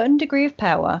have a certain degree of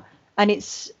power, and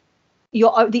it's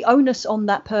the onus on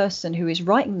that person who is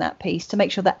writing that piece to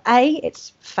make sure that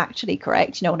it's factually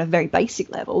correct, on a very basic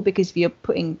level, because if you're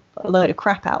putting a load of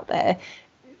crap out there,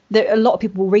 a lot of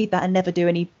people will read that and never do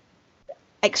any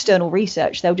external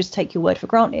research. They'll just take your word for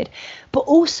granted. But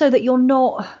also that you're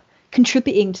not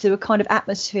contributing to a kind of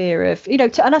atmosphere of, you know,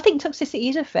 and I think toxicity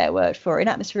is a fair word for it, an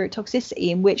atmosphere of toxicity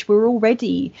in which we're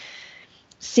already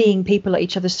seeing people at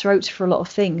each other's throats for a lot of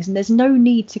things, and there's no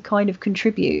need to kind of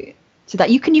contribute to that.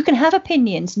 You can have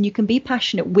opinions and you can be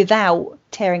passionate without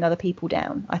tearing other people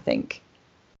down, I think.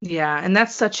 Yeah, and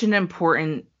that's such an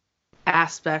important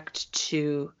aspect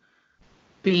to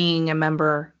being a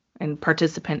member and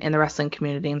participant in the wrestling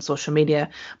community and social media,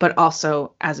 but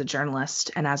also as a journalist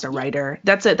and as a writer.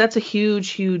 That's a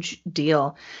huge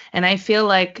deal. And I feel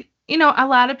like, you know, a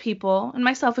lot of people, and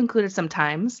myself included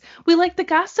sometimes, we like the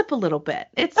gossip a little bit.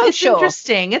 It's sure.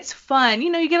 Interesting. It's fun.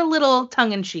 You know, you get a little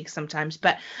tongue in cheek sometimes.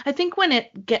 But I think when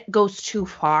it goes too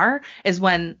far is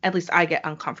when at least I get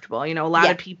uncomfortable. You know, a lot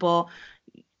of people,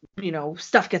 you know,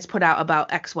 stuff gets put out about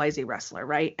XYZ wrestler,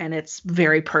 right? And it's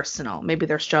very personal. Maybe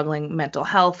they're struggling mental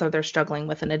health, or they're struggling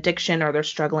with an addiction, or they're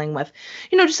struggling with,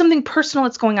 you know, just something personal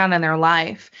that's going on in their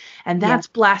life. And that's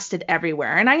blasted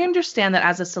everywhere. And I understand that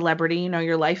as a celebrity, you know,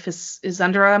 your life is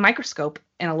under a microscope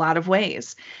in a lot of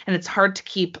ways. And it's hard to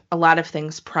keep a lot of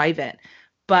things private.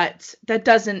 But that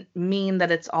doesn't mean that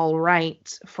it's all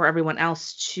right for everyone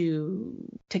else to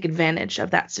take advantage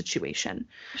of that situation.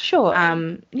 Sure.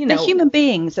 You know, they're human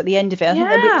beings at the end of it. I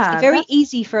think it's very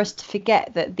easy for us to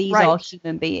forget that these are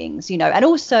human beings, you know, and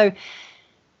also,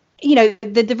 you know,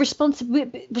 the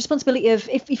responsibility of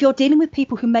if you're dealing with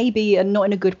people who maybe are not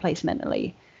in a good place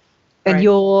mentally, and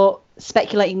you're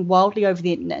speculating wildly over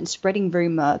the internet and spreading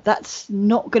rumor, that's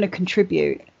not going to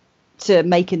contribute to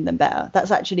making them better. That's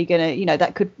actually going to, you know,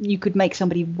 you could make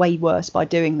somebody way worse by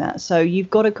doing that. So you've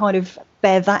got to kind of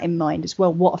bear that in mind as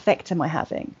well. What effect am I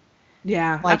having?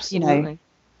 Yeah, like, absolutely. You know,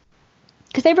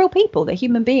 because they're real people, they're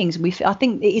human beings. I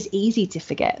think it is easy to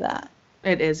forget that.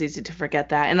 It is easy to forget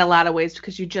that in a lot of ways,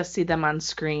 because you just see them on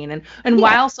screen. And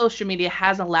while social media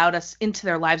has allowed us into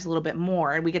their lives a little bit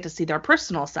more, and we get to see their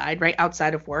personal side, right,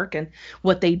 outside of work, and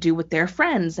what they do with their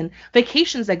friends and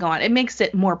vacations they go on, it makes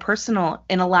it more personal.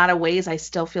 In a lot of ways, I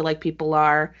still feel like people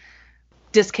are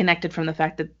disconnected from the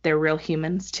fact that they're real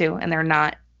humans too, and they're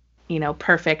not, you know,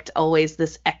 perfect, always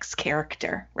this X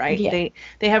character, right? Yeah.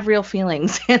 They have real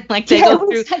feelings, and like they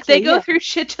go through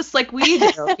shit just like we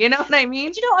do. You know what I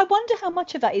mean? You know, I wonder how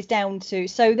much of that is down to.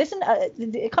 So there's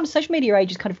the kind of social media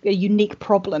age is kind of a unique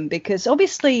problem, because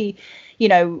obviously, you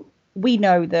know, we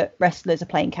know that wrestlers are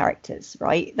playing characters,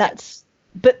 right?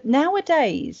 But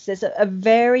nowadays there's a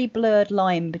very blurred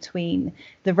line between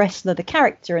the wrestler, the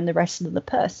character, and the wrestler, the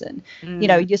person. You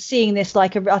know, you're seeing this,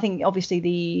 like, I think obviously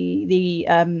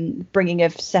the bringing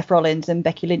of Seth Rollins and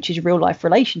Becky Lynch's real life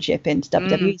relationship into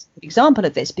WWE is a good example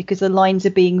of this, because the lines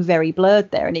are being very blurred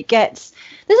there, and there's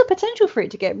a potential for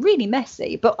it to get really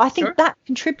messy. But I think that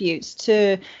contributes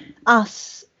to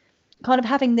us kind of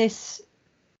having this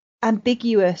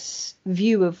ambiguous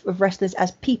view of wrestlers as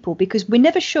people, because we're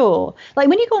never sure. Like,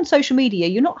 when you go on social media,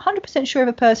 you're not 100% sure if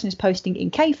a person is posting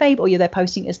in kayfabe or they're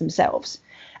posting as themselves,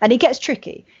 and it gets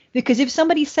tricky, because if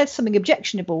somebody says something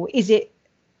objectionable, is it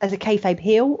as a kayfabe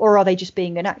heel, or are they just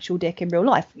being an actual dick in real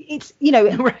life? It's, you know,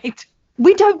 right,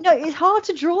 we don't know. It's hard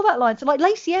to draw that line. So like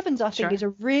Lacey Evans, I think is a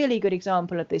really good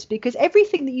example of this, because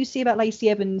everything that you see about Lacey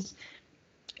Evans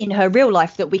in her real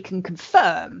life that we can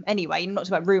confirm anyway, I'm not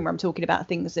talking about rumor, I'm talking about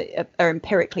things that are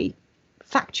empirically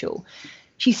factual,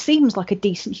 she seems like a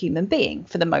decent human being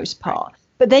for the most part.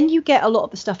 But then you get a lot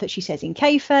of the stuff that she says in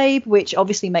kayfabe, which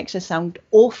obviously makes her sound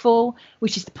awful,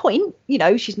 which is the point. You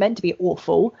know, she's meant to be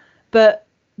awful, but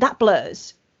that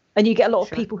blurs. And you get a lot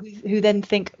of people who then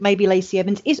think maybe Lacey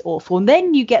Evans is awful. And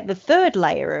then you get the third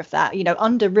layer of that, you know,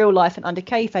 under real life and under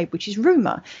kayfabe, which is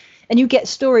rumor. And you get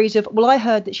stories of, well, I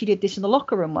heard that she did this in the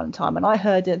locker room one time, and I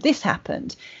heard that this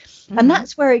happened. And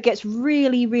that's where it gets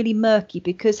really, really murky,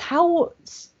 because how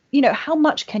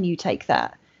much can you take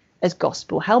that as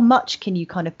gospel? How much can you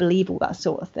kind of believe all that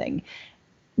sort of thing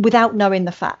without knowing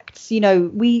the facts? You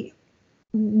know,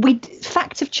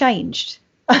 facts have changed.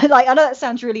 Like, I know that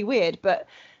sounds really weird, but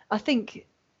I think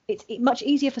it's much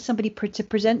easier for somebody to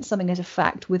present something as a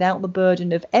fact without the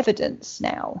burden of evidence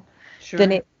now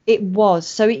than it was.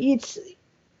 So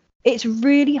it's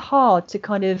really hard to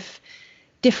kind of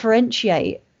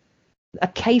differentiate a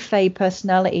kayfabe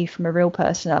personality from a real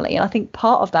personality. And I think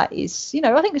part of that is, you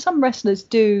know, I think some wrestlers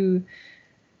do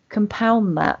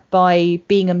compound that by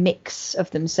being a mix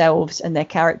of themselves and their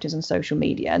characters on social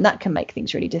media, and that can make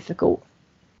things really difficult.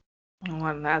 Oh,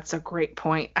 and that's a great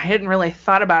point. I hadn't really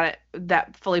thought about it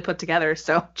that fully put together.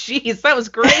 So, geez, that was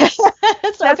great.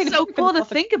 That's so cool to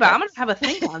think about. I'm going to have a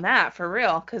think on that for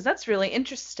real, because that's really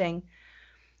interesting.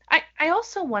 I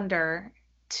also wonder,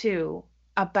 too,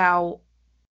 about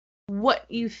what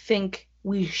you think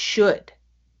we should,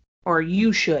 or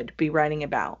you should be writing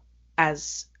about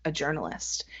as a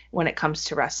journalist when it comes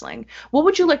to wrestling? What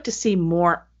would you like to see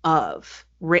more of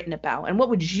written about, and what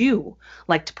would you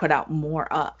like to put out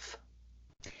more of?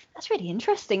 That's really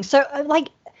interesting. So,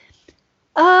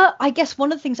 I guess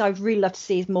one of the things I'd really love to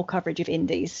see is more coverage of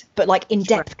indies, but like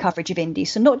in-depth coverage of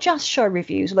indies. So not just show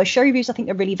reviews, although show reviews I think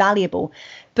are really valuable.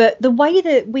 But the way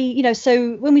that we,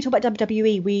 so when we talk about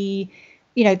WWE,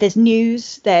 there's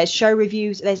news, there's show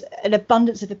reviews, there's an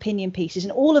abundance of opinion pieces,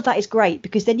 and all of that is great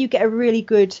because then you get a really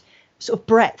good sort of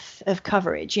breadth of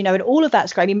coverage, and all of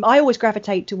that's great. I mean, I always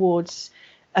gravitate towards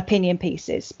opinion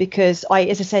pieces because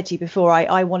as I said to you before,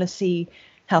 I want to see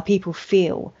how people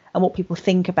feel and what people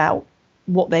think about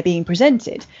what they're being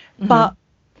presented. Mm-hmm. But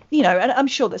and I'm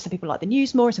sure that some people like the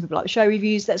news more, some people like the show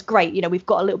reviews. That's great. We've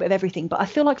got a little bit of everything. But I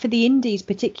feel like for the indies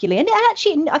particularly, and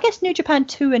actually I guess New Japan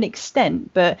to an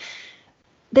extent, but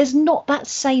there's not that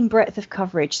same breadth of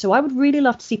coverage. So I would really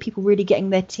love to see people really getting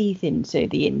their teeth into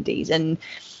the indies. And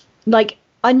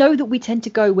I know that we tend to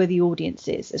go where the audience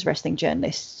is as wrestling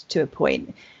journalists to a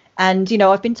point. And,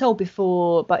 I've been told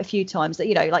before, but a few times that,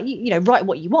 write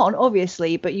what you want,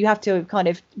 obviously, but you have to kind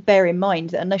of bear in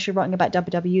mind that unless you're writing about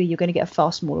WWE, you're going to get a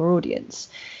far smaller audience.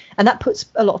 And that puts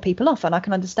a lot of people off, and I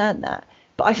can understand that.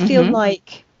 But I feel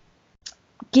like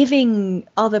giving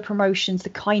other promotions the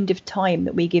kind of time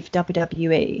that we give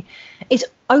WWE is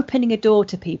opening a door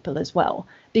to people as well.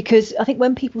 Because I think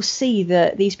when people see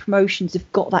that these promotions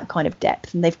have got that kind of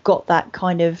depth and they've got that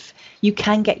kind of, you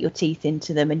can get your teeth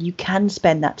into them and you can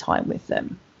spend that time with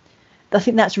them, I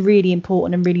think that's really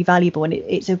important and really valuable. And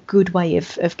it's a good way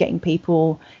of getting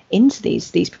people into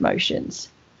these promotions.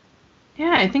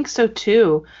 Yeah, I think so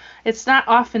too. It's not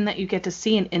often that you get to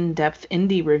see an in-depth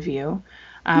indie review.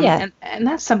 And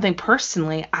that's something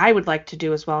personally I would like to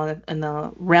do as well in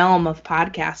the realm of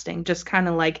podcasting. Just kind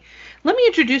of like, let me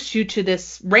introduce you to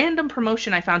this random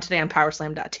promotion I found today on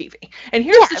Powerslam.tv. And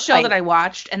here's the show that I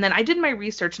watched. And then I did my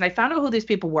research and I found out who these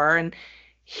people were. And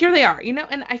here they are,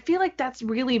 and I feel like that's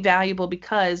really valuable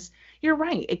because you're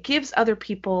right. It gives other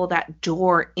people that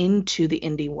door into the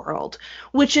indie world,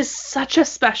 which is such a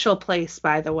special place,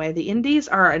 by the way. The indies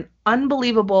are an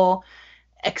unbelievable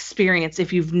experience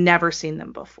if you've never seen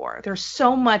them before. There's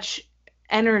so much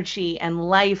energy and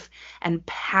life and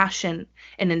passion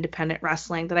in independent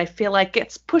wrestling that I feel like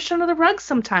gets pushed under the rug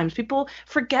sometimes. People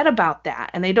forget about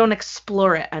that and they don't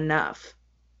explore it enough.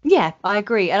 Yeah, I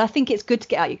agree. And I think it's good to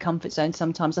get out your comfort zone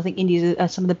sometimes. I think indies are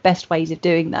some of the best ways of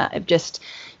doing that, of just,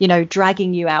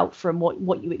 dragging you out from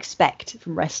what you expect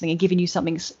from wrestling and giving you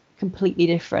something completely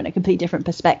different, a completely different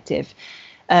perspective.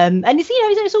 And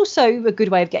it's also a good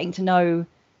way of getting to know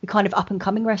the kind of up and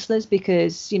coming wrestlers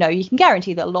because, you can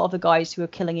guarantee that a lot of the guys who are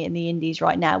killing it in the indies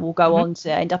right now will go on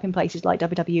to end up in places like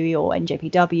WWE or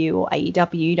NJPW or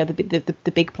AEW,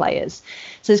 the big players.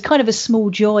 So there's kind of a small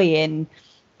joy in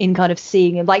kind of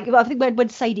seeing, like, I think when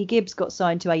Sadie Gibbs got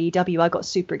signed to AEW, I got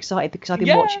super excited because I've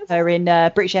been watching her in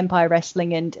British Empire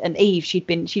Wrestling and Eve.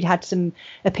 She'd had some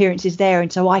appearances there,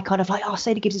 and so I kind of like, oh,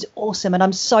 Sadie Gibbs is awesome, and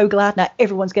I'm so glad now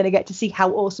everyone's going to get to see how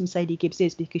awesome Sadie Gibbs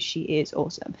is because she is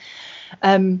awesome.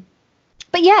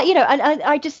 But yeah, and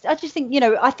I just think,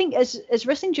 I think as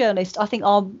wrestling journalists, I think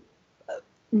our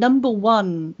number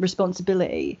one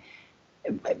responsibility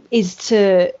is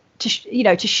to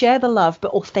share the love,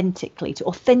 but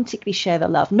authentically share the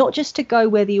love, not just to go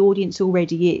where the audience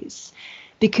already is,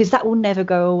 because that will never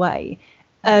go away,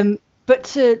 but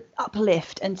to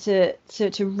uplift and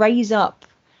to raise up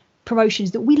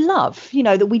promotions that we love,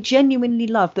 that we genuinely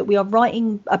love, that we are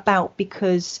writing about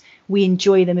because we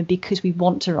enjoy them and because we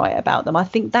want to write about them. I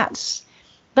think that's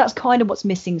kind of what's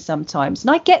missing sometimes.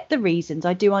 And I get the reasons.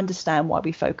 I do understand why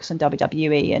we focus on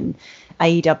WWE and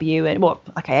AEW and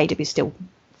AEW is still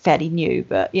fairly new,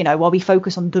 but while we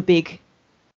focus on the big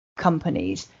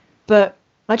companies, but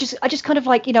I just kind of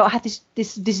like, I have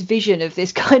this vision of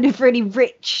this kind of really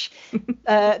rich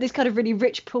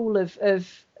pool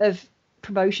of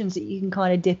promotions that you can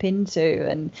kind of dip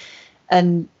into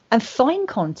and find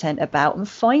content about and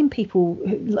find people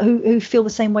who feel the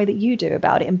same way that you do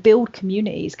about it and build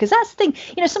communities. Because that's the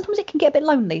thing, sometimes it can get a bit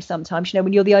lonely sometimes,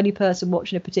 when you're the only person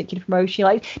watching a particular promotion.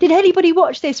 You're like, did anybody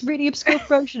watch this really obscure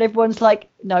promotion? Everyone's like,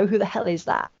 no, who the hell is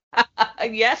that?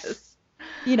 Yes.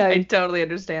 I totally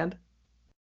understand.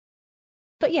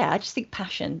 But yeah, I just think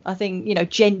passion. I think,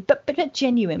 but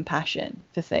genuine passion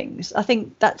for things. I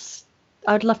think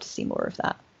I would love to see more of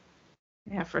that.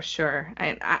 Yeah, for sure.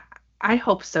 I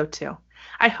hope so too.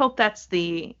 I hope that's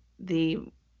the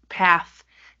path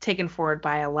taken forward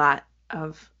by a lot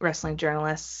of wrestling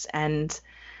journalists, and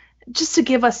just to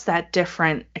give us that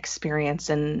different experience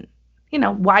and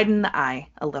widen the eye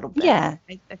a little bit. Yeah.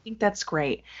 I think that's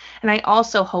great. And I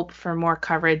also hope for more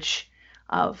coverage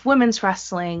of women's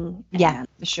wrestling. Yeah,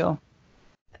 for sure.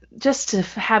 Just to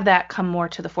have that come more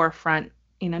to the forefront,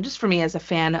 just for me as a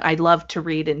fan. I love to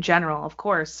read in general, of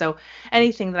course. So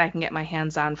anything that I can get my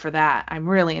hands on for that, I'm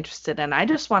really interested in. I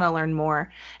just want to learn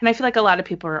more. And I feel like a lot of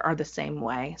people are the same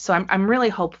way. So I'm really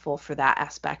hopeful for that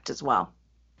aspect as well.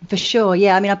 For sure.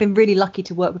 Yeah. I mean, I've been really lucky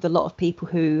to work with a lot of people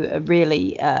who are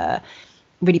really,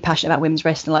 really passionate about women's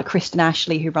wrestling, like Kristen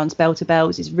Ashley, who runs Bell to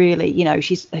Bells, is really,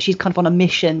 she's kind of on a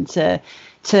mission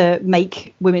to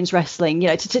make women's wrestling,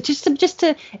 just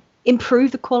to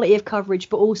improve the quality of coverage,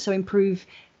 but also improve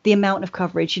the amount of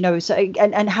coverage, so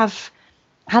and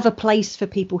have a place for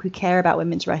people who care about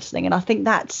women's wrestling. And I think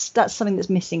that's something that's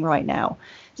missing right now.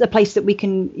 It's a place that we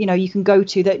can, you can go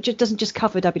to that doesn't just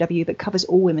cover WWE, but covers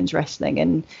all women's wrestling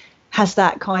and has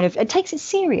that kind of, it takes it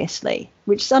seriously,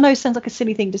 which I know sounds like a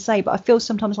silly thing to say, but I feel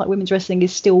sometimes like women's wrestling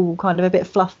is still kind of a bit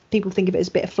fluff. People think of it as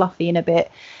a bit fluffy and a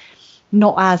bit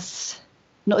not as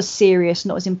serious,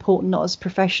 not as important, not as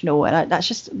professional. And that's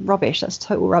just rubbish. That's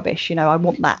total rubbish. I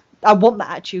want that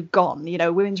attitude gone.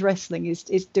 Women's wrestling is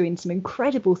doing some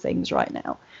incredible things right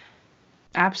now.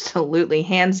 Absolutely.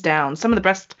 Hands down. Some of the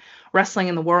best wrestling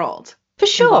in the world. For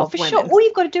sure. All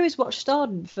you've got to do is watch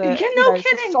Stardom for, for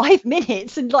 5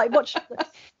 minutes and watch,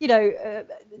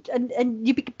 and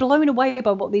you'd be blown away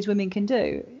by what these women can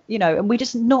do, and we're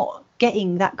just not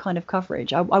getting that kind of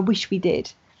coverage. I wish we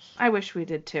did. I wish we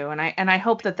did too. And I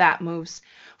hope that moves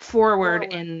forward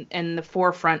in the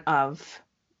forefront of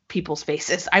people's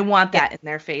faces. I want that in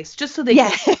their face just so they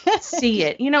can see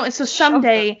it, and so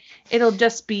someday it'll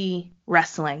just be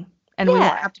wrestling. And we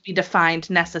won't have to be defined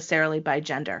necessarily by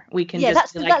gender. We can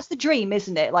just that's the dream,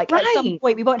 isn't it? At some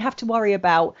point we won't have to worry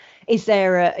about is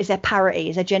there parity,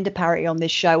 is there gender parity on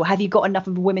this show? Have you got enough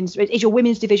of is your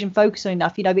women's division focused on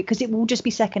enough? Because it will just be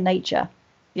second nature.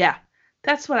 Yeah,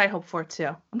 that's what I hope for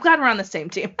too. I'm glad we're on the same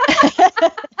team.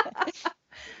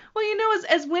 Well,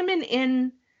 as women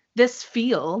in this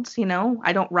field,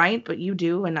 I don't write, but you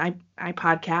do, and I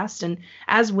podcast, and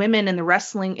as women in the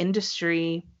wrestling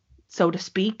industry, so to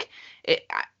speak,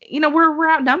 we're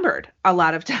outnumbered a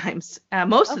lot of times,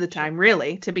 most of the time,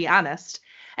 really, to be honest.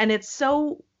 And it's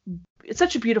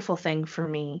such a beautiful thing for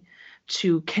me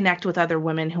to connect with other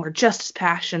women who are just as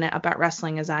passionate about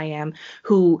wrestling as I am,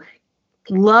 who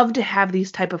love to have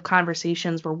these type of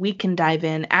conversations where we can dive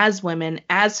in as women,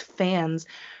 as fans,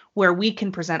 where we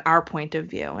can present our point of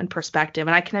view and perspective.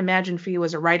 And I can imagine for you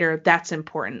as a writer, that's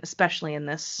important, especially in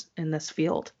this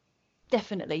field.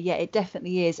 Definitely. Yeah, it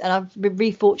definitely is. And I've been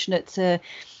really fortunate to,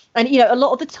 and a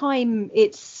lot of the time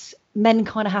it's men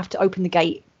kind of have to open the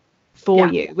gate for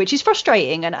you, which is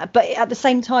frustrating. But at the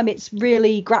same time, it's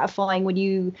really gratifying when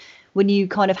you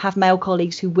kind of have male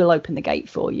colleagues who will open the gate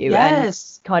for you.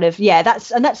 Yes. And kind of,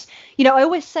 that's, I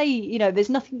always say, there's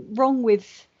nothing wrong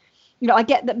with, I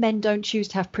get that men don't choose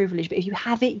to have privilege, but if you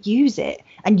have it, use it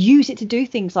to do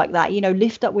things like that,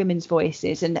 lift up women's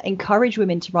voices and encourage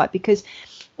women to write, because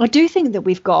I do think that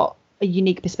we've got a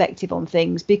unique perspective on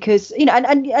things, because, and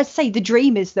as I say, the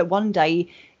dream is that one day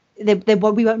we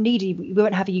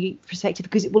won't have a unique perspective,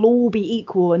 because it will all be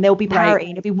equal and there'll be parity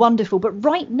and it'll be wonderful. But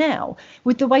right now,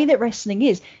 with the way that wrestling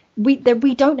is, we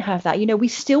don't have that. We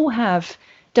still have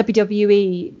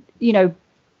WWE,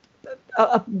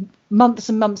 months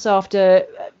and months after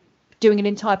doing an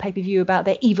entire pay-per-view about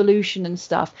their evolution and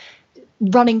stuff,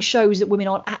 running shows that women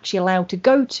aren't actually allowed to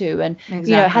go to, and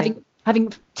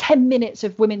having 10 minutes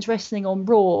of women's wrestling on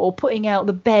Raw, or putting out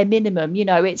the bare minimum.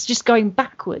 It's just going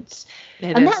backwards.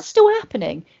 That's still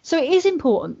happening. So it is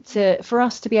important for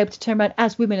us to be able to turn around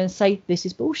as women and say, this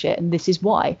is bullshit and this is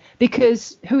why.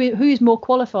 Because who is more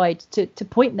qualified to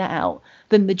point that out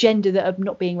than the gender that are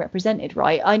not being represented,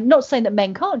 right? I'm not saying that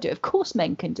men can't do it. Of course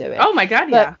men can do it. Oh my God,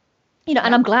 yeah.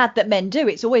 And I'm glad that men do.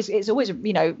 It's always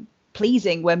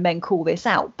pleasing when men call this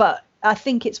out. But I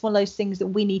think it's one of those things that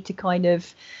we need to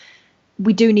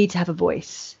we do need to have a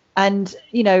voice. And,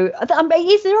 there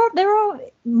are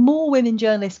more women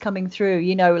journalists coming through,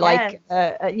 Harmony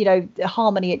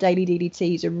at Daily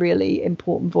DDT is a really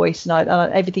important voice. And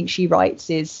everything she writes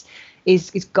is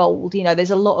gold.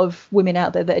 There's a lot of women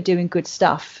out there that are doing good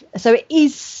stuff. So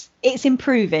it's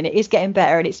improving. It is getting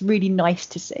better. And it's really nice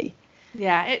to see.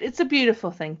 Yeah, it's a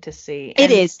beautiful thing to see.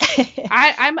 It is.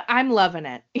 I'm loving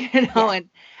it,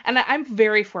 and I'm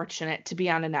very fortunate to be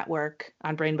on a network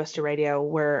on Brainbuster Radio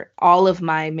where all of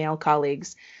my male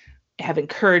colleagues have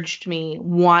encouraged me,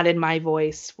 wanted my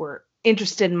voice, were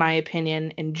interested in my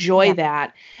opinion, enjoy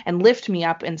that, and lift me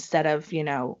up instead of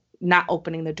not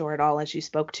opening the door at all, as you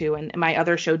spoke to. And my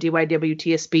other show,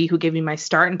 DYWTSB, who gave me my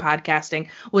start in podcasting,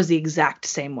 was the exact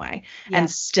same way and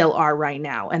still are right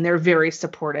now. And they're very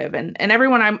supportive. And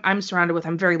everyone I'm surrounded with,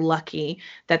 I'm very lucky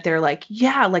that they're like,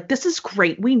 yeah, like, this is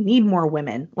great. We need more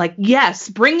women. Like, yes,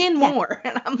 bring in more.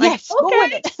 And I'm like,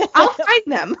 okay, I'll find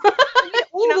them.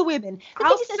 All the women.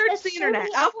 I'll search the internet.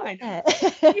 I'll find them.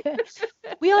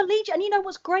 We are legion. And you know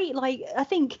what's great? Like, I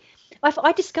think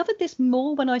I discovered this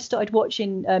more when I started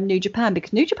watching New Japan,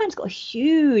 because New Japan's got a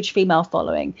huge female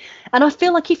following. And I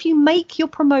feel like if you make your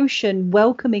promotion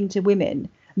welcoming to women,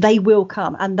 they will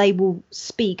come and they will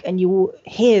speak and you will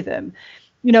hear them.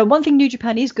 You know, one thing New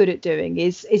Japan is good at doing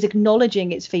is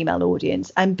acknowledging its female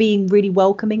audience and being really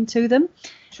welcoming to them.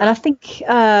 Sure. And I think,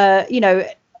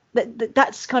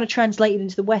 that's kind of translated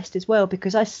into the West as well,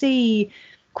 because I see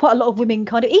quite a lot of women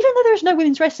kind of, even though there's no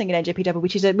women's wrestling in NJPW,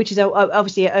 which is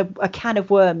obviously a can of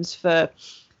worms for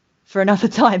another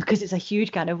time, because it's a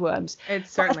huge can of worms. It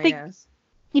certainly is.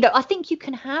 You know, I think you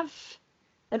can have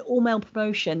an all-male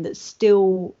promotion that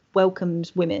still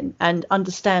welcomes women and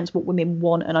understands what women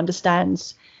want and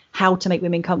understands how to make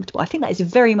women comfortable. I think that is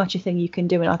very much a thing you can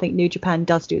do, and I think New Japan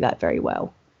does do that very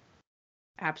well.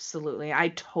 Absolutely. I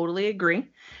totally agree.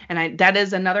 And that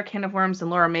is another can of worms.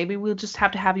 And Laura, maybe we'll just have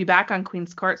to have you back on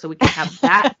Queen's Court so we can have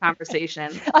that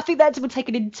conversation. I think that would take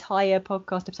an entire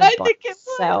podcast episode by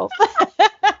itself.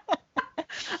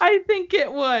 I think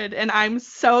it would. And I'm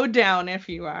so down if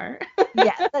you are.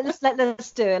 Yeah,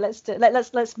 let's do it.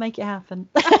 Let's make it happen.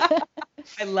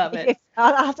 I love it.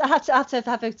 I have to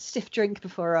have a stiff drink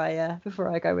before I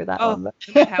go with that one.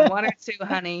 Have one or two,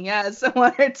 honey. Yes,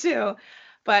 one or two.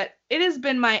 But it has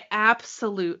been my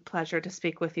absolute pleasure to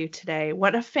speak with you today.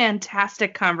 What a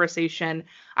fantastic conversation.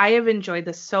 I have enjoyed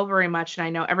this so very much, and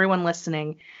I know everyone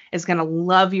listening is going to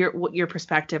love your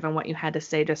perspective and what you had to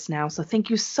say just now. So thank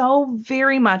you so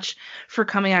very much for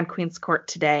coming on Queen's Court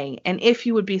today. And if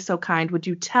you would be so kind, would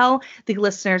you tell the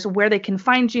listeners where they can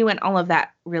find you and all of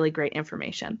that really great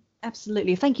information?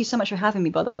 Absolutely. Thank you so much for having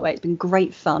me, by the way. It's been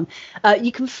great fun.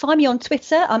 You can find me on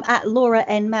Twitter. I'm at Laura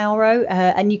N. Mauro,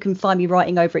 and you can find me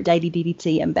writing over at Daily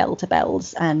DDT and Bell to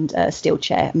Bells and Steel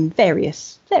Chair and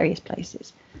various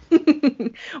places.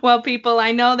 Well, people,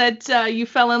 I know that you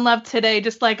fell in love today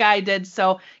just like I did.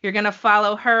 So you're going to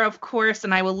follow her, of course,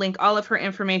 and I will link all of her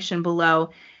information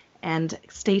below. And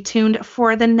stay tuned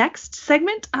for the next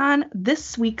segment on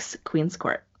this week's Queen's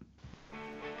Court.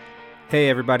 Hey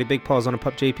everybody, Big Paws on a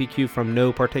Pup JPQ from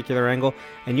No Particular Angle,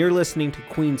 and you're listening to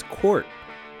Queen's Court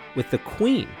with the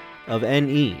Queen of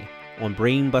NE on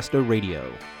Brainbuster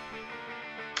Radio.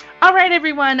 All right,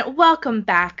 everyone, welcome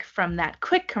back from that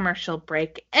quick commercial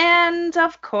break. And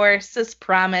of course, as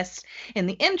promised in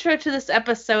the intro to this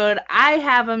episode, I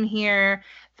have him here,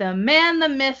 the man, the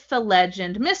myth, the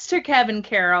legend, Mr. Kevin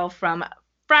Carroll from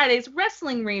Friday's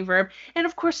Wrestling Reverb, and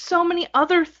of course so many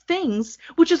other things,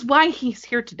 which is why he's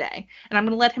here today. And I'm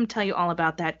going to let him tell you all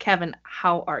about that. Kevin,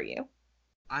 how are you?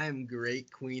 I am great,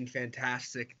 Queen.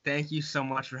 Fantastic. Thank you so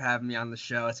much for having me on the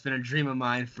show. It's been a dream of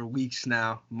mine for weeks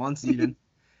now, months even.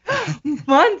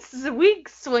 Months,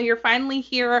 weeks. Well, you're finally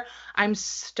here. I'm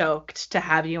stoked to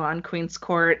have you on Queen's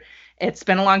Court. It's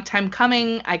been a long time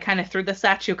coming. I kind of threw this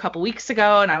at you a couple weeks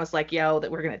ago, and I was like, yo,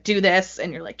 that we're going to do this.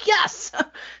 And you're like, yes.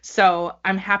 So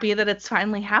I'm happy that it's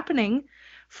finally happening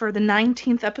for the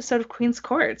 19th episode of Queen's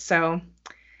Court. So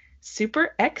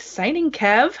super exciting,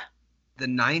 Kev. The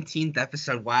 19th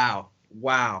episode. Wow.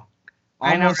 Almost,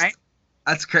 I know, right?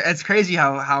 That's crazy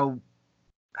how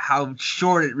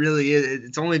short it really is.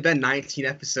 It's only been 19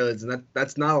 episodes, and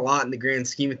that's not a lot in the grand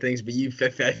scheme of things, but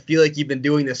I feel like you've been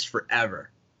doing this forever.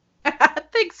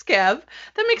 Thanks, Kev.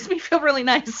 That makes me feel really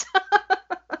nice.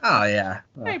 Oh, yeah.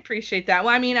 Well, I appreciate that.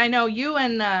 Well, I mean, I know you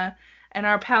and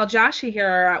our pal Joshy here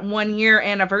are at 1 year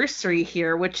anniversary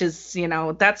here, which is,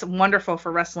 that's wonderful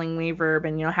for Wrestling Reverb,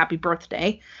 and, happy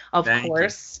birthday, of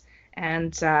course.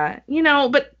 And,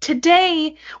 but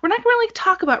today we're not going to really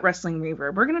talk about Wrestling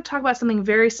Reverb. We're going to talk about something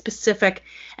very specific,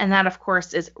 and that, of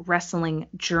course, is wrestling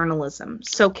journalism.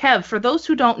 So, Kev, for those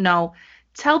who don't know,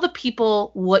 tell the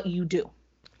people what you do.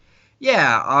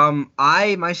 Yeah,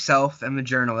 I myself am a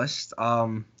journalist.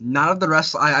 Not of the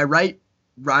wrestling. I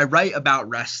write about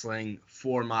wrestling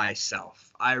for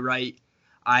myself. I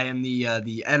am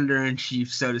the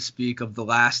editor-in-chief, so to speak, of The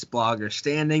Last Blogger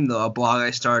Standing, the blog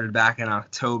I started back in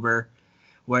October,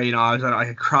 where I was at like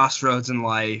a crossroads in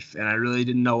life, and I really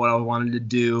didn't know what I wanted to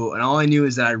do, and all I knew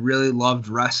is that I really loved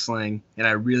wrestling and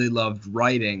I really loved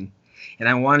writing. And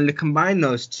I wanted to combine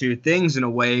those two things in a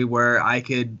way where I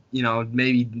could,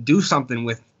 maybe do something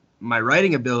with my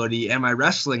writing ability and my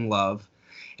wrestling love.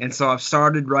 And so I've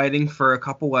started writing for a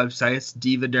couple websites,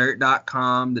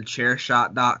 divadirt.com,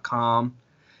 thechairshot.com.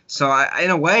 So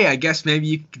in a way, I guess maybe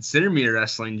you could consider me a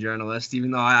wrestling journalist,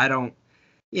 even though I don't,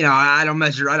 I don't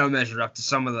measure up to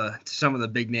some of the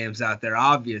big names out there,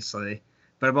 obviously.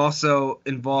 But I'm also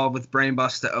involved with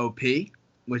Brainbuster OP,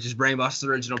 which is Brainbuster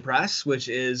Original Press, which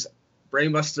is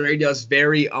Brainbuster Radio's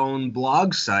very own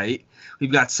blog site.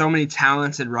 We've got so many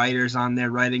talented writers on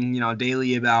there writing,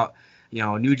 daily about,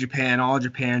 New Japan, All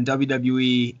Japan,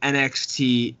 WWE,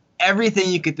 NXT, everything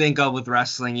you could think of with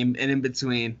wrestling and in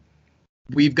between.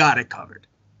 We've got it covered.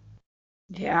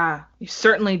 Yeah, you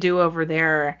certainly do over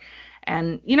there.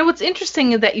 And what's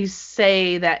interesting is that you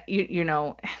say that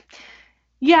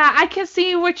yeah, I can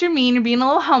see what you mean. You're being a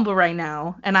little humble right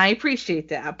now, and I appreciate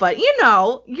that. But you're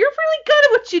really good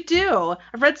at what you do.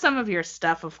 I've read some of your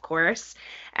stuff, of course,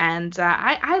 and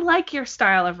I like your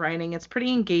style of writing. It's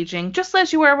pretty engaging, just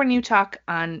as you are when you talk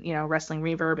on Wrestling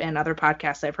Reverb and other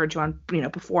podcasts I've heard you on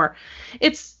before.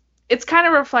 It's kind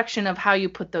of a reflection of how you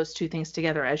put those two things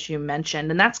together, as you mentioned.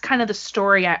 And that's kind of the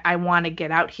story I want to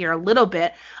get out here a little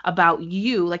bit about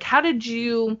you. Like, how did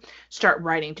you start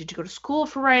writing? Did you go to school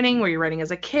for writing? Were you writing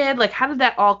as a kid? Like, how did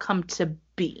that all come to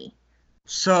be?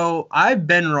 So I've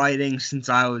been writing since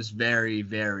I was very,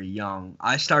 very young.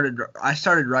 I started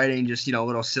writing just,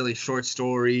 little silly short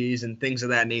stories and things of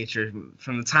that nature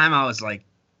from the time I was like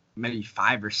maybe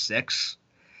 5 or 6.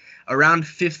 Around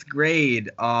 5th grade,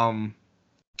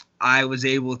 I was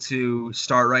able to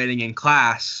start writing in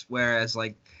class, whereas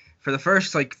like for the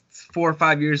first 4 or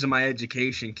 5 years of my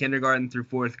education, kindergarten through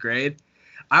 4th grade,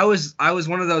 I was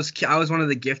one of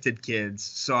the gifted kids.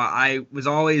 So I was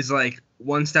always like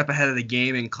one step ahead of the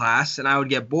game in class, and I would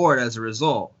get bored as a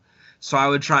result. So I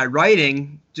would try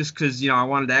writing just because, I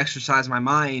wanted to exercise my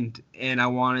mind and I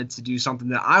wanted to do something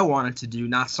that I wanted to do,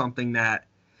 not something that,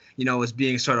 was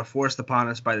being sort of forced upon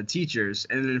us by the teachers.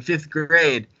 And in 5th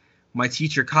grade, my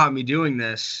teacher caught me doing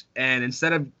this, and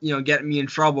instead of, getting me in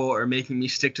trouble or making me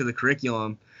stick to the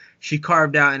curriculum, she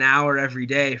carved out an hour every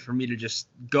day for me to just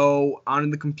go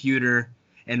onto the computer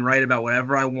and write about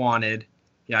whatever I wanted.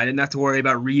 I didn't have to worry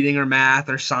about reading or math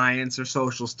or science or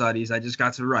social studies. I just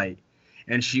got to write.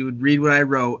 And she would read what I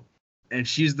wrote, and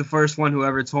she's the first one who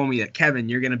ever told me that, Kevin,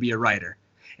 you're going to be a writer.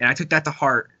 And I took that to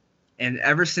heart. And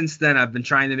ever since then, I've been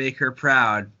trying to make her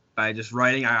proud by just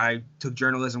writing. I took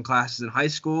journalism classes in high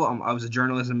school. I was a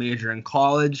journalism major in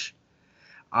college.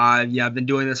 I've been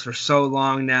doing this for so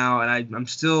long now, and I'm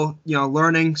still,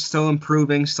 learning, still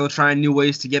improving, still trying new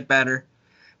ways to get better.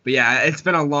 But yeah, it's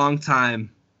been a long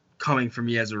time coming for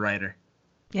me as a writer.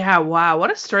 Yeah, wow.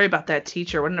 What a story about that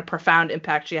teacher. What a profound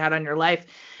impact she had on your life.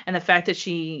 And the fact that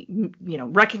she,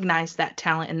 recognized that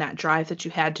talent and that drive that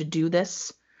you had to do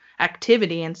this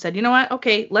activity and said, you know what,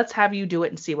 okay, let's have you do it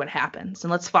and see what happens. And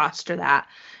let's foster that.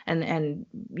 And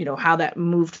how that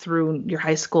moved through your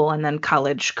high school and then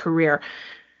college career.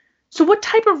 So what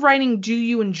type of writing do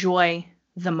you enjoy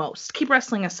the most? Keep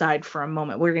wrestling aside for a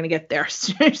moment. We're going to get there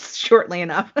shortly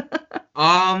enough.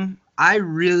 I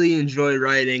really enjoy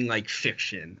writing like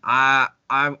fiction. I've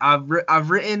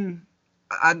written.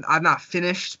 I'm not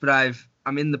finished, but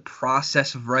I'm in the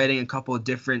process of writing a couple of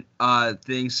different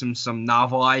things, some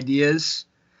novel ideas.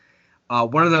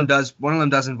 One of them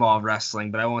does involve wrestling,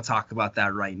 but I won't talk about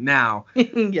that right now.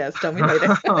 Yes, tell me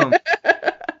later.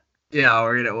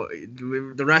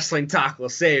 The wrestling talk will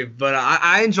save, but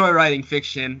I enjoy writing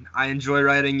fiction. I enjoy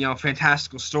writing,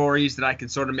 fantastical stories that I can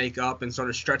sort of make up and sort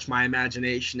of stretch my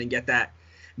imagination and get that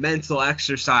mental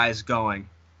exercise going.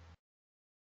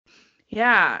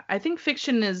 Yeah, I think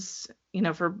fiction is,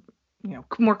 for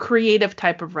more creative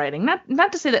type of writing.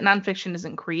 Not to say that nonfiction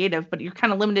isn't creative, but you're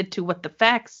kind of limited to what the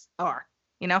facts are.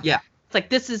 Yeah. It's like,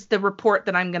 this is the report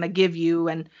that I'm going to give you,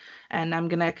 and I'm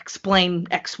going to explain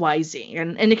X, Y, Z.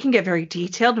 And it can get very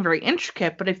detailed and very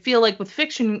intricate, but I feel like with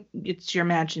fiction, it's your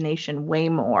imagination way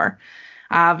more,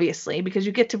 obviously, because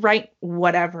you get to write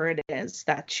whatever it is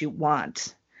that you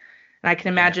want. And I can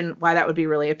imagine why that would be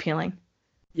really appealing.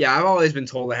 Yeah, I've always been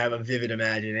told I have a vivid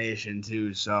imagination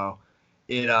too, so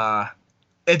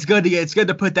it's good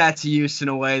to put that to use in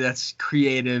a way that's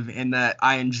creative and that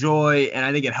I enjoy, and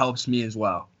I think it helps me as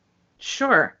well.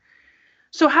 Sure.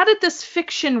 So how did this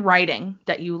fiction writing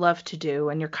that you love to do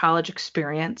and your college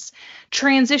experience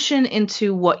transition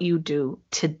into what you do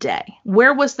today?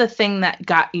 Where was the thing that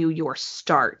got you your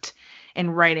start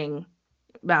in writing,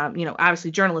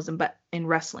 obviously journalism, but in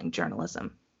wrestling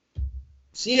journalism?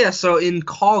 So in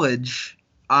college,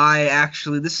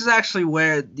 this is actually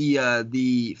where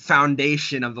the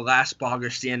foundation of The Last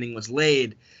Blogger Standing was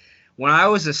laid. When I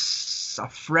was a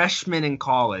freshman in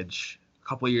college a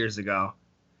couple years ago,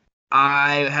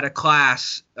 I had a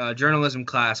class, journalism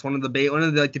class, one of the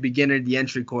like the beginner, the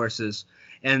entry courses,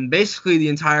 and basically the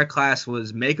entire class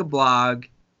was make a blog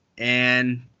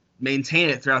and maintain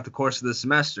it throughout the course of the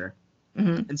semester.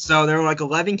 Mm-hmm. And so there were like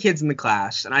 11 kids in the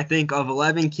class, and I think of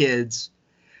 11 kids,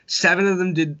 7 of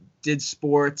them did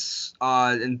sports,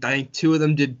 and I think 2 of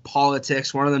them did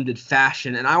politics, 1 of them did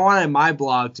fashion, and I wanted my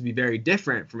blog to be very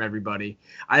different from everybody.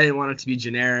 I didn't want it to be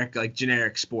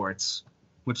generic sports.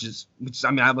 Which I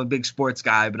mean, I'm a big sports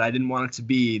guy, but I didn't want it to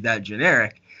be that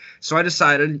generic. So I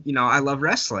decided, I love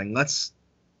wrestling.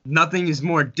 Nothing is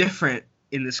more different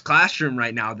in this classroom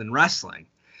right now than wrestling.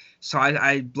 So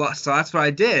so that's what I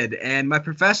did. And my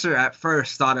professor at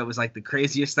first thought it was like the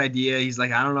craziest idea. He's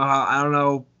like, I don't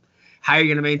know how you're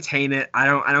gonna maintain it. I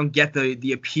don't get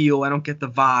the appeal. I don't get the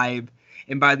vibe.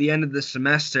 And by the end of the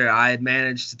semester, I had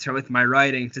managed to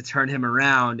turn him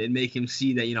around and make him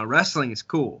see that, wrestling is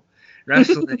cool.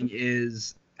 Wrestling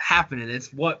is happening.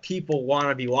 It's what people want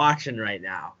to be watching right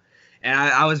now. And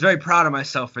I was very proud of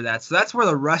myself for that. So that's where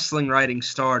the wrestling writing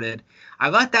started. I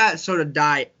let that sort of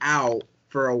die out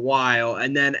for a while.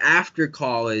 And then after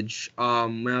college,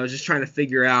 when I was just trying to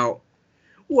figure out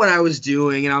what I was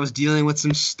doing, and I was dealing with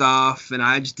some stuff, and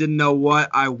I just didn't know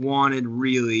what I wanted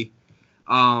really.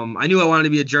 I knew I wanted to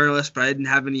be a journalist, but I didn't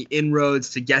have any inroads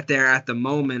to get there at the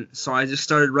moment. So I just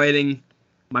started writing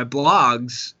my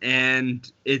blogs, and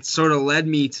it sort of led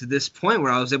me to this point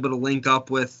where I was able to link up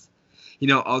with,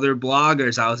 other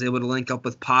bloggers. I was able to link up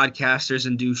with podcasters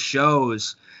and do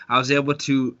shows. I was able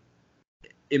to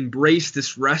embrace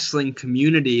this wrestling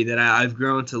community that I've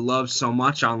grown to love so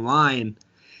much online.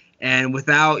 And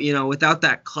without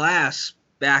that class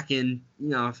back in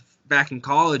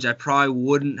college, I probably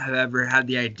wouldn't have ever had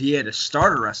the idea to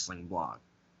start a wrestling blog.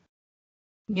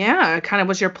 Yeah, it kind of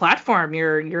was your platform,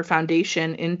 your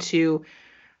foundation into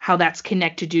how that's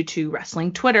connected you to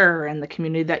wrestling Twitter and the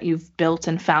community that you've built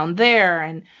and found there,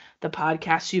 and the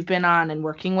podcasts you've been on, and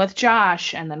working with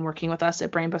Josh, and then working with us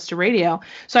at Brainbuster Radio.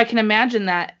 So I can imagine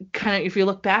that kind of, if you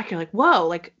look back, you're like, whoa,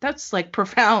 like that's like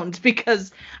profound,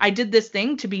 because I did this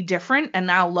thing to be different, and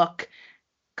now look,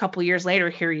 a couple years later,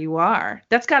 here you are.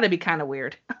 That's got to be kind of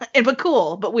weird, but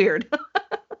cool, but weird.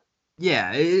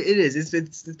 Yeah, it is.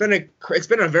 It's been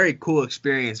a very cool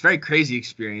experience, very crazy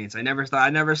experience. I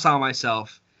never saw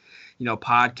myself,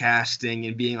 podcasting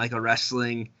and being like a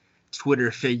wrestling Twitter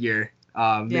figure.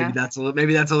 Maybe that's a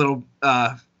little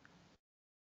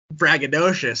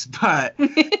braggadocious, but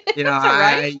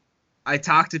right. I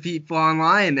talk to people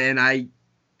online, and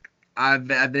I've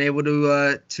been able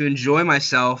to enjoy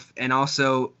myself and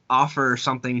also offer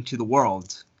something to the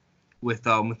world with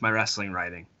my wrestling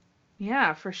writing.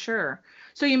 Yeah, for sure.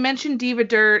 So you mentioned Diva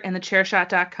Dirt and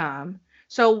thechairshot.com.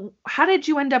 So how did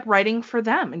you end up writing for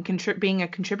them and being a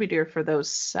contributor for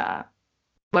those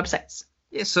websites?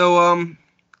 Yeah, so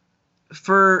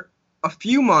for a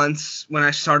few months when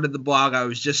I started the blog, I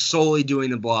was just solely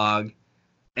doing the blog.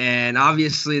 And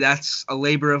obviously that's a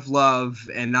labor of love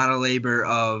and not a labor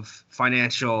of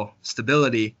financial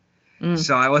stability.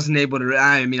 So I wasn't able to,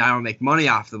 I don't make money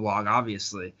off the blog,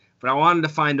 obviously. But I wanted to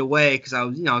find a way, because I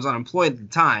was unemployed at the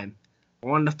time. I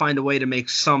wanted to find a way to make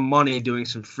some money doing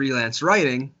some freelance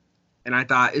writing. And I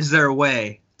thought, is there a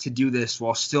way to do this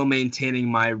while still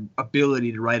maintaining my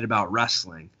ability to write about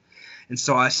wrestling? And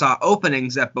so I saw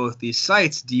openings at both these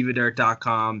sites,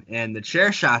 divadirt.com and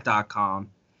thechairshot.com.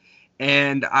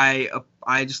 And I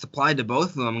just applied to both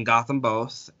of them and got them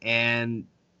both. And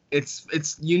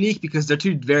it's unique because they're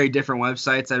two very different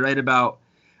websites. I write about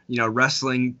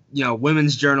wrestling,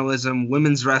 women's journalism,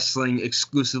 women's wrestling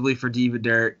exclusively for Diva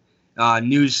Dirt.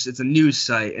 News. It's a news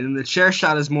site, and the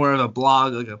Chairshot is more of a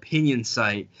blog, like opinion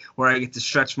site, where I get to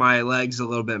stretch my legs a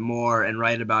little bit more and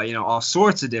write about all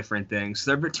sorts of different things.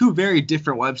 So they're two very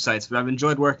different websites, but I've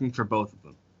enjoyed working for both of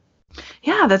them.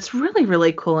 Yeah, that's really,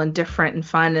 really cool and different and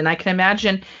fun, and I can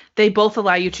imagine they both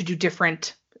allow you to do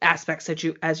different aspects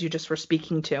as you just were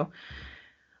speaking to.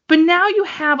 But now you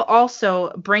have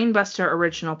also Brainbuster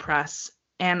Original Press,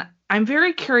 and I'm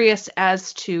very curious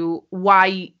as to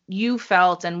why you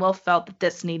felt and Will felt that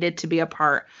this needed to be a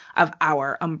part of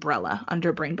our umbrella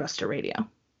under Brainbuster Radio.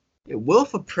 Yeah,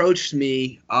 Wolf approached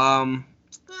me,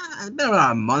 it's been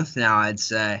about a month now, I'd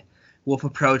say. Wolf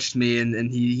approached me,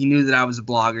 and he knew that I was a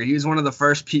blogger. He was one of the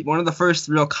first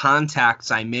real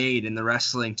contacts I made in the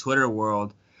wrestling Twitter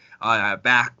world.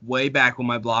 Way back when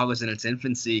my blog was in its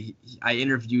infancy, I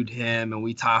interviewed him and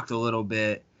we talked a little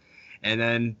bit, and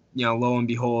then lo and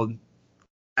behold,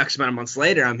 X amount of months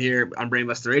later, I'm here on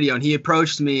Brainbuster Radio, and he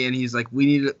approached me and he's like, "We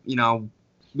need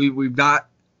we've got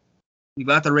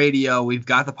the radio, we've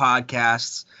got the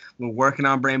podcasts, we're working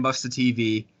on Brainbuster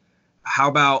TV. how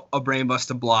about a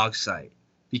Brainbuster blog site?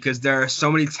 Because there are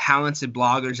so many talented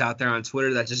bloggers out there on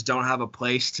Twitter that just don't have a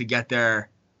place to get they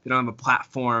don't have a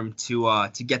platform to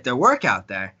get their work out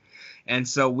there. And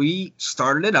so we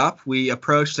started it up. We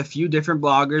approached a few different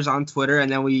bloggers on Twitter,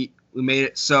 and then we made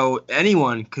it so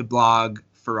anyone could blog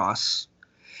for us.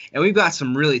 And we've got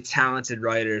some really talented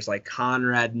writers like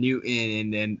Conrad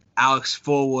Newton and Alex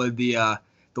Fullwood,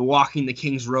 the Walking the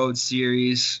King's Road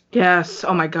series. Yes.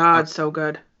 Oh my God, so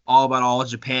good. All about all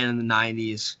Japan in the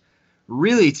 90s.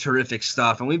 Really terrific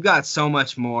stuff. And we've got so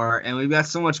much more, and we've got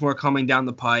so much more coming down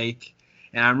the pike.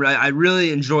 And I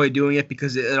really enjoy doing it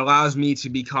because it allows me to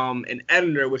become an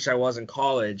editor, which I was in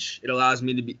college. It allows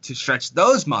me to stretch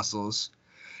those muscles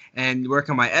and work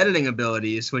on my editing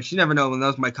abilities, which you never know when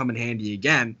those might come in handy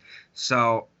again.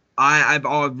 So I've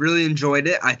really enjoyed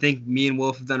it. I think me and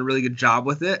Wolf have done a really good job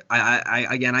with it.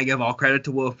 I give all credit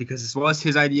to Wolf because this was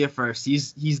his idea first.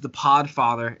 He's the pod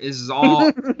father. This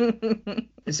all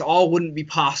wouldn't be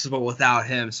possible without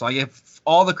him. So I give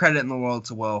all the credit in the world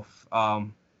to Wolf.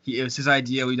 It was his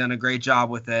idea. We've done a great job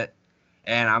with it,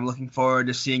 and I'm looking forward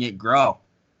to seeing it grow.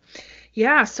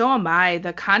 Yeah, so am I.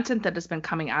 The content that has been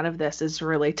coming out of this is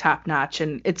really top notch,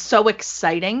 and it's so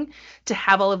exciting to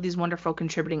have all of these wonderful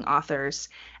contributing authors.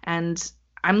 And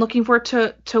I'm looking forward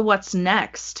to what's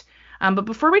next. But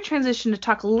before we transition to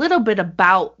talk a little bit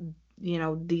about,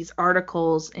 these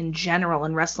articles in general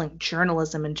and wrestling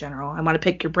journalism in general, I want to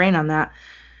pick your brain on that.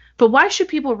 But why should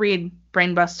people read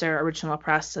Brainbuster Original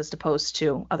Press as opposed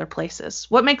to other places?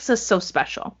 What makes us so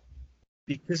special?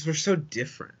 Because we're so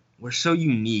different. We're so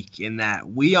unique in that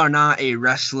we are not a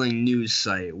wrestling news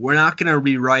site. We're not going to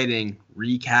be writing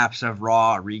recaps of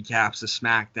Raw, recaps of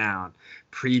SmackDown,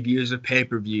 previews of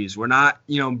pay-per-views. We're not,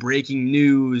 breaking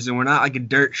news, and we're not like a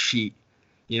dirt sheet.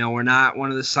 We're not one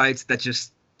of the sites that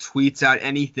just tweets out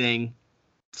anything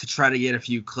to try to get a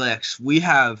few clicks. We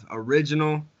have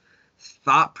original,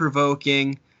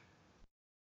 thought-provoking,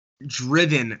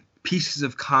 driven pieces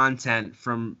of content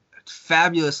from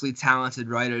fabulously talented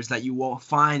writers that you won't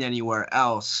find anywhere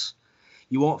else.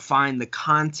 You won't find the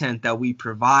content that we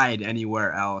provide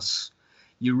anywhere else.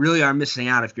 You really are missing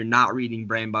out if you're not reading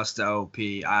Brainbuster OP.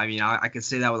 I mean, I can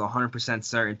say that with 100%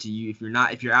 certainty. If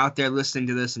you're out there listening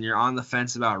to this and you're on the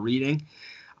fence about reading,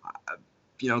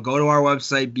 go to our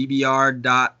website, BBR.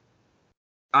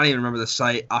 I don't even remember the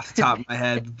site off the top of my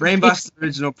head. Brainbuster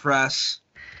Original Press.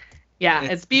 Yeah,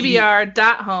 it's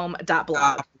bbr.home.blog.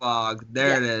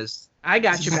 There it is. I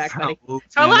got your back, buddy.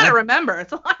 It's a lot to remember.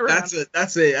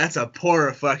 That's a poor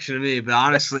reflection of me, but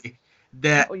honestly,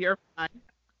 that you're fine.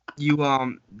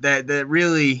 That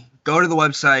really go to the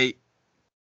website,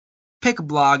 pick a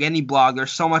blog, any blog.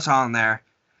 There's so much on there,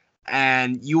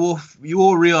 and you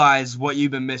will realize what you've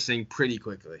been missing pretty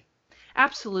quickly.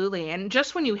 Absolutely. And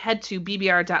just when you head to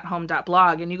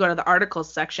bbr.home.blog and you go to the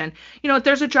articles section,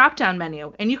 there's a drop-down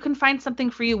menu and you can find something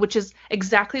for you, which is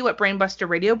exactly what Brainbuster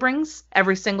Radio brings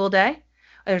every single day.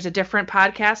 There's a different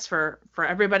podcast for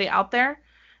everybody out there.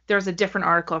 There's a different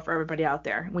article for everybody out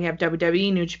there. We have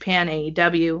WWE, New Japan,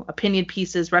 AEW, opinion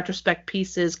pieces, retrospect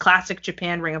pieces, Classic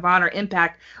Japan, Ring of Honor,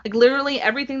 Impact. Like literally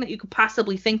everything that you could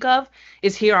possibly think of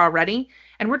is here already.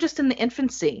 And we're just in the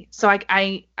infancy. So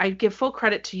I give full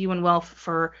credit to you and Wilf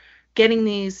for getting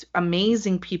these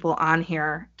amazing people on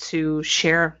here to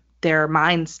share their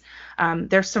minds.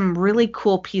 There's some really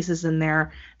cool pieces in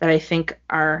there that I think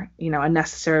are, a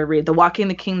necessary read. The Walking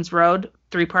the King's Road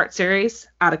 3-part series,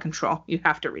 out of control. You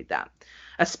have to read that,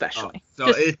 especially.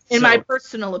 My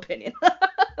personal opinion.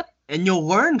 And you'll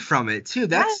learn from it, too.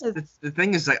 That's the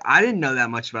thing is, I didn't know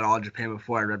that much about All Japan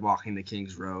before I read Walking the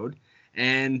King's Road.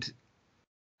 And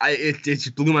it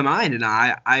just blew my mind, and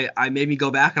I made me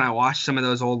go back and I watched some of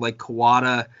those old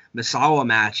Kawada Misawa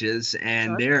matches,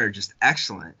 and they're just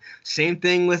excellent. Same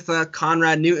thing with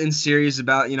Conrad Newton's series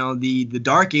about the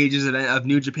dark ages of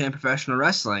New Japan Professional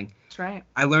Wrestling. That's right.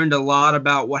 I learned a lot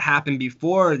about what happened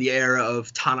before the era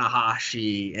of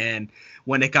Tanahashi, and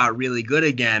when it got really good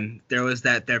again, there was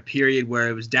their period where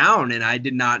it was down, and I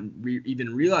did not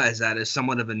even realize that as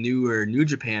somewhat of a newer New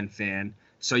Japan fan.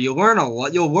 So you'll learn a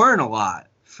lot. You'll learn a lot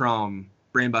from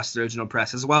Brainbuster Original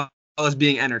Press, as well as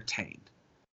being entertained.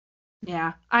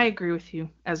 Yeah, I agree with you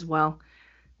as well.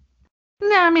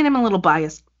 I'm a little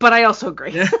biased, but I also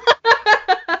agree. Yeah.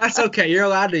 That's okay. You're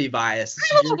allowed to be biased.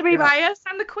 I'm allowed to be biased.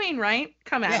 I'm the queen, right?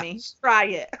 Come at me. Try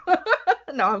it.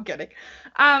 No, I'm kidding.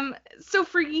 So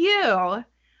for you,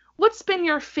 what's been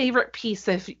your favorite piece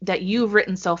that you've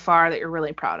written so far that you're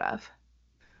really proud of?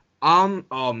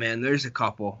 Oh man, there's a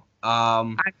couple.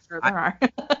 I'm sure there are.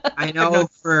 I know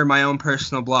for my own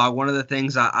personal blog, one of the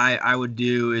things I would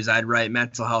do is I'd write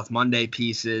Mental Health Monday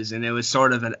pieces, and it was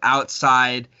sort of an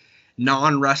outside,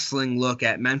 non-wrestling look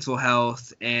at mental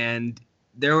health. And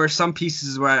there were some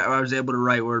pieces where I was able to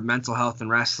write where mental health and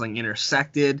wrestling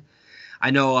intersected. I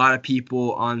know a lot of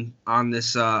people on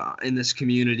this in this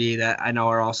community that I know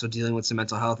are also dealing with some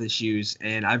mental health issues,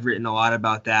 and I've written a lot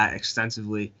about that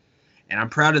extensively. And I'm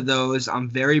proud of those. I'm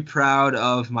very proud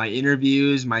of my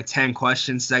interviews, my 10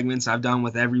 question segments I've done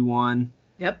with everyone.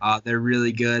 Yep. They're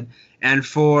really good. And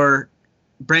for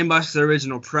Brainbuster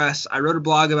Original Press, I wrote a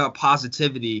blog about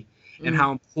positivity and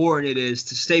how important it is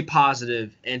to stay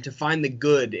positive and to find the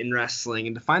good in wrestling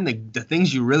and to find the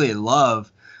things you really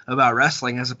love about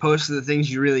wrestling as opposed to the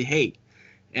things you really hate,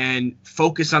 and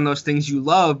focus on those things you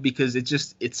love because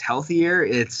it's healthier.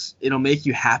 It'll make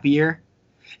you happier.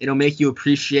 It'll make you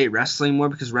appreciate wrestling more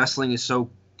because wrestling is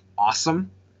so awesome.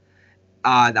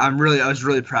 I was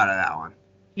really proud of that one.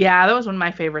 Yeah, that was one of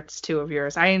my favorites too of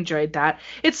yours. I enjoyed that.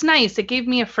 It's nice. It gave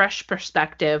me a fresh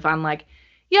perspective on like,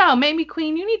 yo, maybe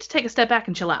Queen, you need to take a step back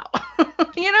and chill out.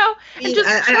 And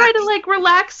just try to like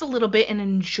relax a little bit and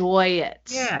enjoy it.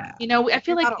 Yeah. I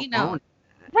feel like,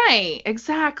 right,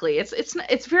 exactly.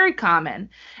 It's very common,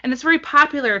 and it's very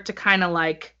popular to kind of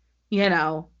like,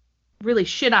 really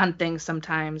shit on things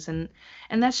sometimes, and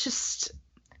that's just,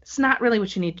 it's not really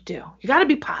what you need to do. You got to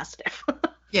be positive.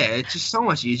 Yeah, it's just so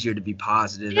much easier to be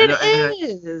positive. It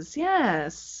is,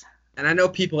 yes. And I know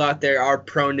people out there are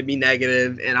prone to be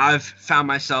negative, and I've found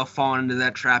myself falling into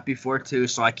that trap before too.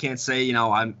 So I can't say,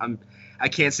 I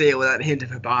can't say it without a hint of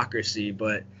hypocrisy,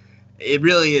 but it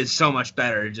really is so much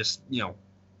better to just,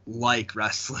 like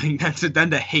wrestling than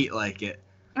to hate like it.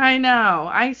 I know.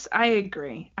 I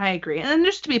agree. And then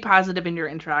just to be positive in your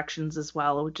interactions as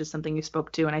well, which is something you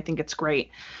spoke to, and I think it's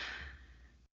great.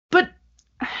 But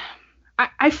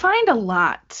I find a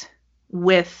lot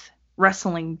with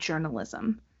wrestling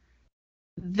journalism.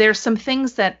 There's some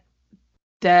things that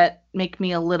make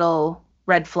me a little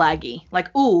red flaggy.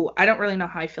 Like, ooh, I don't really know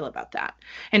how I feel about that.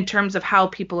 In terms of how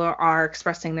people are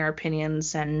expressing their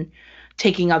opinions and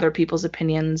taking other people's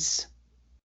opinions,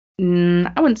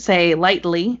 I wouldn't say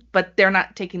lightly, but they're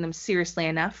not taking them seriously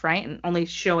enough, right? And only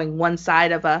showing one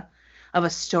side of a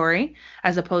story,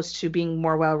 as opposed to being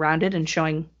more well-rounded and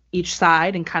showing each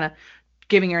side and kind of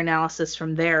giving your analysis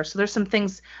from there. So there's some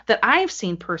things that I've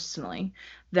seen personally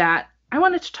that I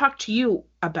wanted to talk to you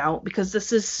about, because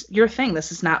this is your thing.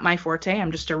 This is not my forte.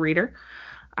 I'm just a reader.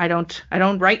 I don't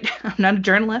write. I'm not a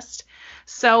journalist.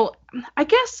 So I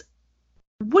guess,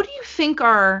 what do you think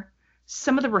are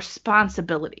some of the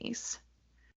responsibilities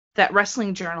that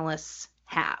wrestling journalists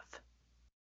have?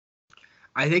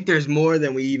 I think there's more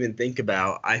than we even think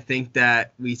about. I think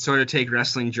that we sort of take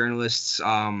wrestling journalists,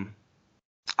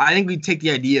 I think we take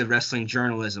the idea of wrestling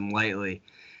journalism lightly,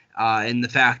 in the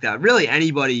fact that really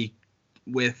anybody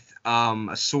with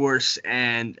a source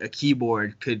and a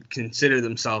keyboard could consider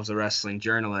themselves a wrestling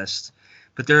journalist.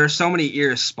 But there are so many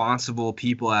irresponsible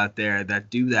people out there that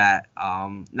do that.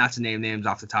 Not to name names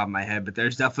off the top of my head, but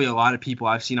there's definitely a lot of people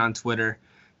I've seen on Twitter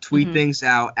tweet things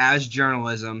out as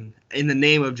journalism, in the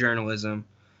name of journalism,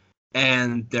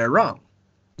 and they're wrong.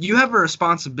 You have a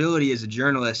responsibility as a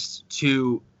journalist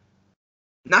to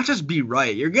not just be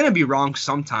right. You're going to be wrong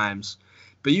sometimes,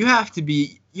 but you have to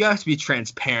be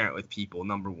transparent with people,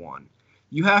 number one.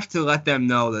 You have to let them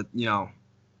know that,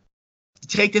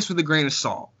 take this with a grain of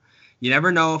salt. You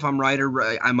never know if I'm right or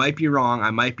right. I might be wrong.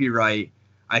 I might be right.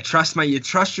 You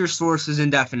trust your sources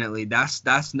indefinitely.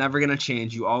 That's never going to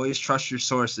change. You always trust your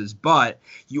sources, but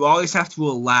you always have to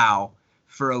allow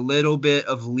for a little bit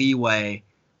of leeway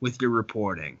with your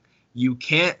reporting. You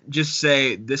can't just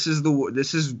say, this is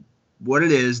what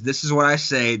it is. This is what I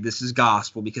say. This is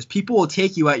gospel, because people will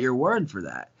take you at your word for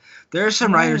that. There are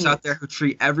some writers out there who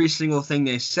treat every single thing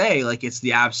they say like it's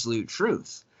the absolute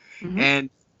truth. And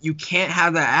you can't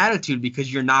have that attitude,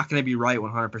 because you're not going to be right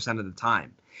 100% of the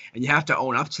time. And you have to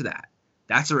own up to that.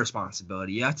 That's a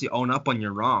responsibility. You have to own up when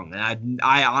you're wrong. And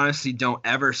I honestly don't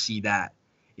ever see that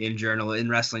in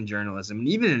wrestling journalism, and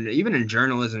even in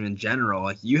journalism in general.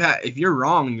 Like, if you're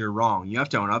wrong, you're wrong. You have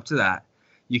to own up to that.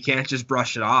 You can't just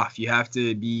brush it off. You have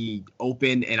to be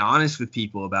open and honest with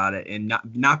people about it. And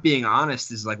not being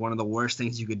honest is like one of the worst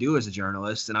things you could do as a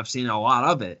journalist. And I've seen a lot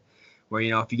of it, where,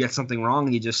 if you get something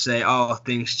wrong, you just say, oh,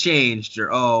 things changed,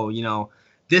 or, oh,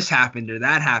 this happened or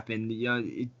that happened.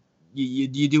 You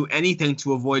do anything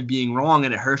to avoid being wrong,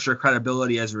 and it hurts your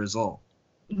credibility as a result.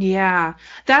 Yeah,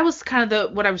 that was kind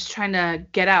of what I was trying to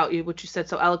get out, what you said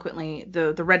so eloquently,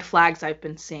 the red flags I've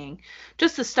been seeing,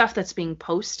 just the stuff that's being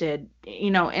posted,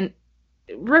 and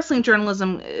wrestling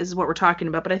journalism is what we're talking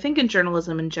about, but I think in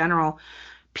journalism in general,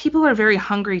 people are very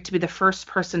hungry to be the first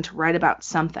person to write about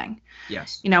something.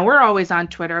 Yes. We're always on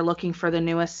Twitter looking for the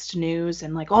newest news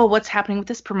and like, oh, what's happening with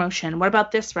this promotion? What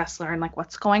about this wrestler? And like,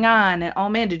 what's going on? And oh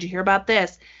man, did you hear about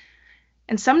this?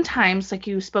 And sometimes, like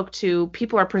you spoke to,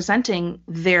 people are presenting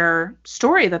their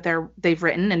story that they've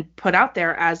written and put out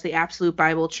there as the absolute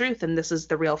Bible truth, and this is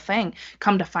the real thing.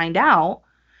 Come to find out,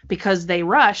 because they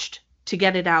rushed to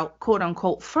get it out, quote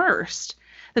unquote, first,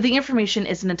 that the information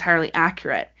isn't entirely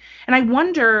accurate. And I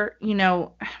wonder,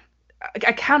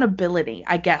 accountability,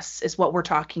 I guess, is what we're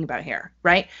talking about here,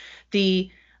 right?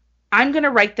 I'm going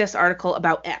to write this article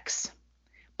about X,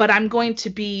 but I'm going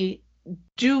to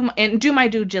do my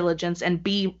due diligence and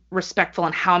be respectful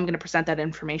in how I'm going to present that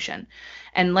information.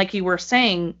 And like you were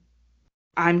saying,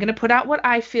 I'm going to put out what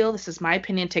I feel. This is my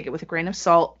opinion. Take it with a grain of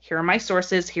salt. Here are my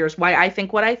sources. Here's why I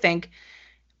think what I think,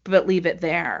 but leave it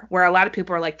there. Where a lot of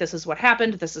people are like, this is what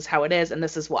happened, this is how it is, and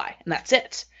this is why. And that's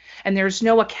it. And there's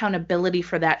no accountability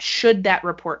for that should that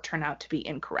report turn out to be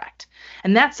incorrect.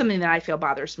 And that's something that I feel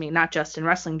bothers me, not just in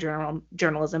wrestling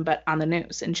journalism, but on the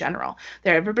news in general.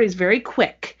 Everybody's very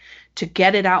quick to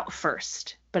get it out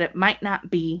first, but it might not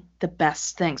be the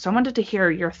best thing. So I wanted to hear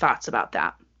your thoughts about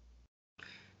that.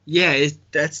 Yeah,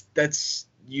 that's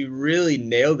you really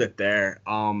nailed it there.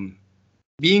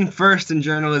 Being first in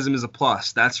journalism is a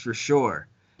plus, that's for sure.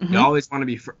 Mm-hmm. You always want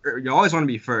to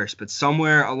be first, but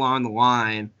somewhere along the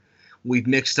line, we've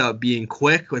mixed up being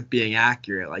quick with being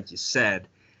accurate, like you said.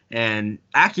 And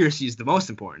accuracy is the most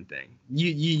important thing.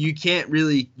 You can't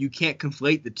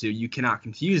conflate the two. You cannot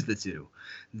confuse the two.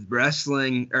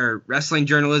 Wrestling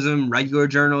journalism, regular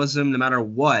journalism, no matter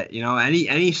what,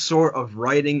 any sort of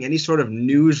writing, any sort of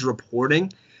news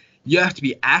reporting, you have to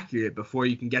be accurate before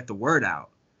you can get the word out.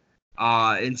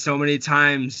 And so many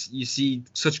times you see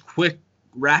such quick,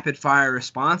 rapid fire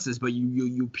responses, but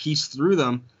you piece through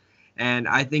them. And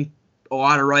I think a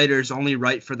lot of writers only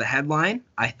write for the headline.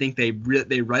 I think they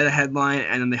write a headline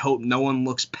and then they hope no one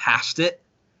looks past it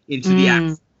into the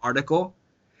actual article,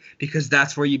 because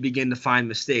that's where you begin to find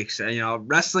mistakes. And,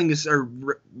 wrestling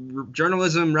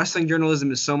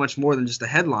journalism is so much more than just a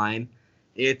headline.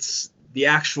 It's the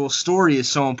actual story is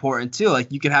so important too.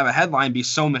 Like, you could have a headline be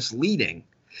so misleading,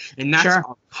 and that's a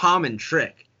common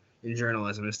trick in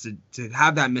journalism, is to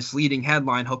have that misleading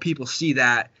headline, hope people see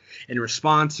that and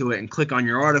respond to it and click on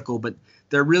your article, but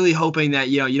they're really hoping that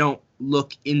you don't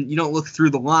look through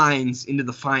the lines into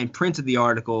the fine print of the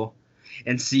article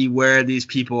and see where these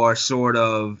people are sort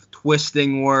of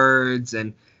twisting words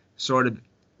and sort of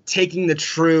taking the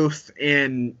truth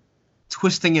and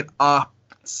twisting it up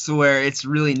to where it's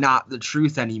really not the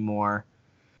truth anymore.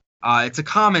 It's a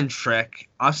common trick.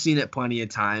 I've seen it plenty of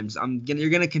times. You're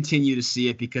gonna continue to see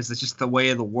it because it's just the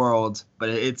way of the world. But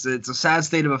it's a sad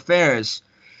state of affairs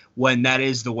when that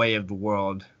is the way of the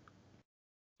world.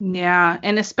 Yeah,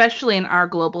 and especially in our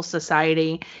global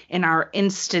society, in our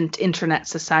instant internet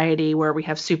society, where we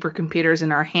have supercomputers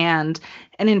in our hand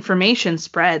and information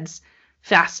spreads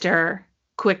faster,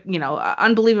 quick,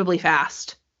 unbelievably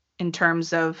fast in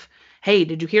terms of, hey,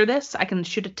 did you hear this? I can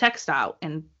shoot a text out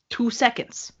in 2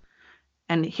 seconds.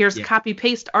 And here's a copy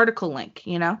paste article link,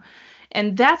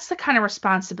 and that's the kind of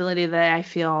responsibility that I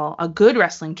feel a good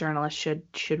wrestling journalist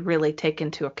should really take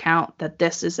into account, that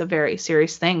this is a very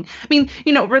serious thing. I mean,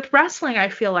 with wrestling, I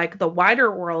feel like the wider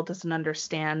world doesn't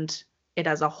understand it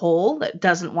as a whole, that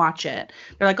doesn't watch it.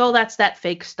 They're like, oh, that's that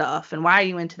fake stuff, and why are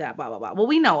you into that, blah, blah, blah. Well,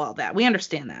 we know all that. We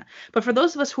understand that. But for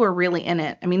those of us who are really in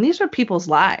it, I mean, these are people's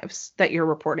lives that you're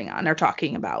reporting on or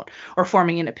talking about or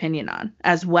forming an opinion on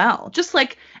as well. Just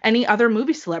like any other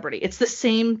movie celebrity. It's the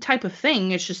same type of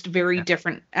thing. It's just very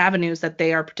different avenues that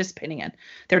they are participating in.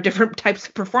 They're different types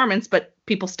of performance, but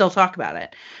people still talk about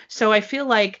it. So I feel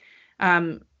like,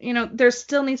 there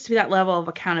still needs to be that level of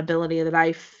accountability that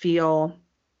I feel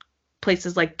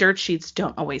places like Dirt Sheets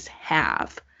don't always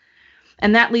have.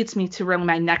 And that leads me to really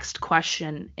my next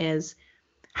question is,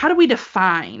 how do we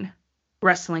define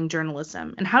wrestling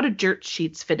journalism, and how do Dirt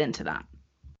Sheets fit into that?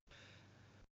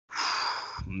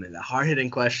 The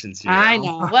hard-hitting questions here. I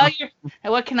know. Well,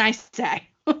 what can I say?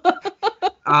 You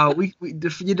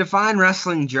define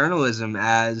wrestling journalism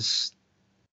as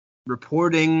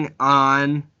reporting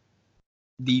on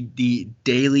the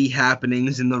daily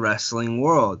happenings in the wrestling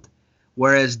world.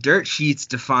 Whereas Dirt Sheets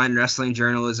define wrestling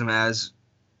journalism as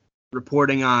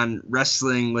reporting on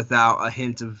wrestling without a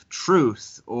hint of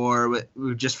truth or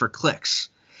just for clicks.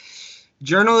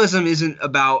 Journalism isn't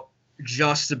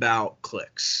just about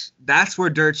clicks. That's where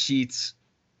Dirt Sheets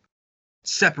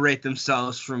separate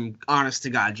themselves from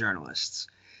honest-to-God journalists.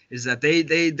 is that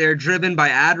they're driven by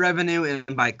ad revenue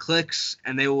and by clicks,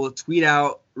 and they will tweet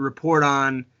out, report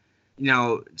on,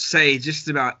 say just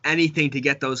about anything to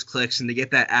get those clicks and to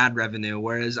get that ad revenue.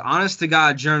 Whereas honest to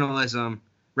God journalism,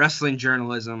 wrestling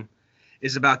journalism,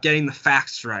 is about getting the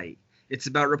facts right. It's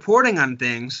about reporting on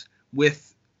things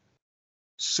with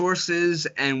sources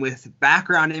and with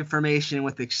background information,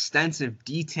 with extensive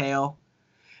detail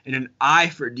and an eye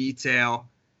for detail,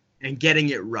 and getting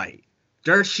it right.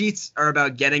 Dirt sheets are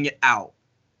about getting it out.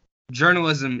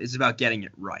 Journalism is about getting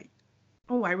it right.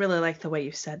 Oh, I really like the way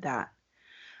you said that.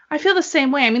 I feel the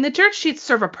same way. I mean, the dirt sheets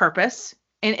serve a purpose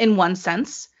in one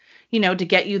sense, to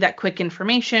get you that quick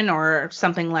information or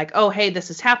something like, oh, hey,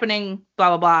 this is happening, blah,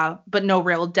 blah, blah, but no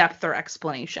real depth or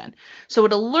explanation. So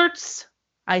it alerts,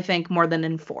 I think, more than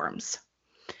informs.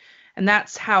 And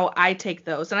that's how I take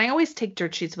those. And I always take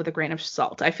dirt sheets with a grain of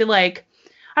salt. I feel like,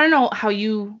 I don't know how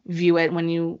you view it when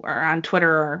you are on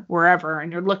Twitter or wherever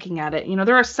and you're looking at it.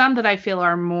 There are some that I feel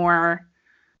are more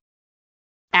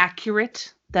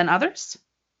accurate than others.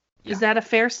 Yeah. Is that a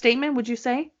fair statement, would you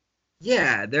say?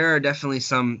 Yeah, there are definitely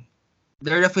some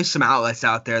outlets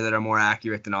out there that are more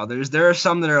accurate than others. There are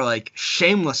some that are like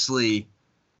shamelessly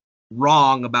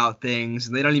wrong about things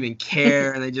and they don't even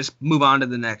care and they just move on to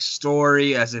the next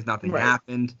story as if nothing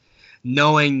happened,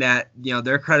 knowing that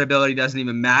their credibility doesn't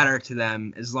even matter to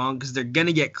them as long as they're going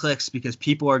to get clicks because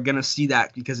people are going to see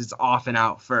that because it's often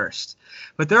out first.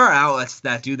 But there are outlets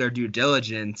that do their due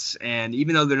diligence, and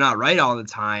even though they're not right all the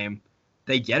time,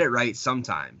 they get it right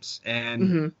sometimes.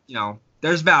 And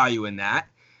there's value in that.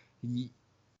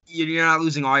 You're not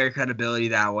losing all your credibility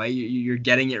that way. You're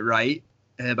getting it right,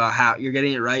 and about how you're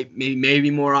getting it right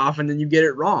maybe more often than you get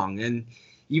it wrong. And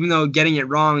even though getting it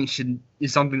wrong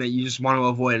is something that you just want to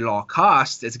avoid at all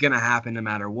costs, it's going to happen no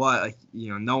matter what. Like,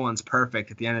 no one's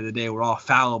perfect. At the end of the day, we're all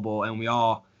fallible and we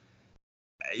all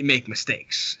make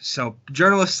mistakes. So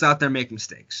journalists out there make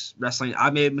mistakes.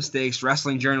 I've made mistakes.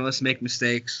 Wrestling journalists make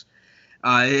mistakes.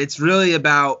 It's really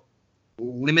about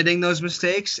limiting those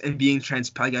mistakes and being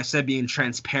like I said, being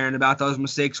transparent about those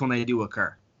mistakes when they do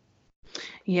occur.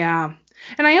 Yeah.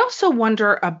 And I also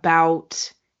wonder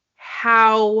about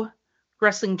how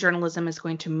wrestling journalism is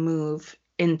going to move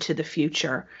into the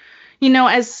future.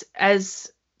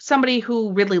 As somebody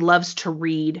who really loves to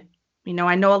read,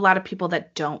 I know a lot of people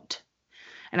that don't.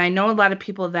 And I know a lot of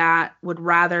people that would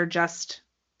rather just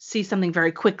see something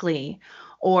very quickly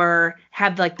or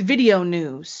have like the video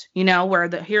news, where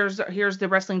here's the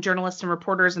wrestling journalists and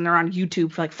reporters and they're on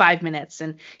YouTube for like 5 minutes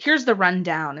and here's the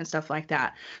rundown and stuff like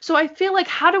that. So I feel like,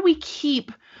 how do we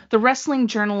keep the wrestling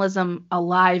journalism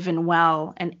alive and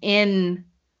well and in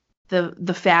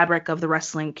the fabric of the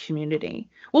wrestling community?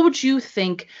 What would you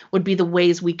think would be the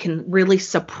ways we can really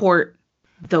support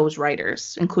those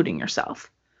writers, including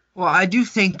yourself? Well, I do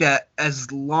think that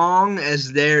as long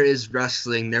as there is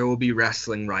wrestling, there will be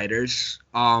wrestling writers.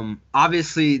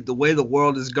 Obviously, the way the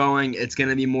world is going, it's going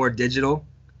to be more digital.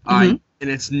 And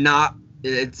it's not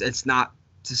to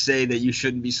say that you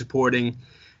shouldn't be supporting,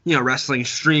 wrestling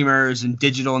streamers and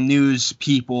digital news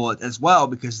people as well,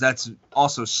 because that's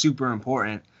also super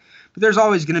important. But there's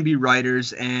always going to be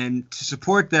writers, and to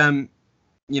support them,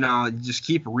 just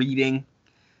keep reading,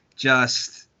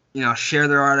 just share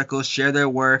their articles, share their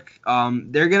work.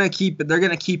 They're gonna keep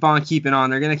on keeping on.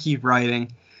 They're gonna keep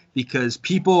writing because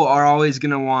people are always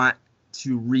gonna want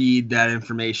to read that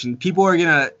information.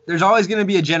 There's always gonna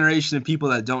be a generation of people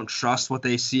that don't trust what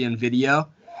they see in video,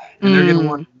 and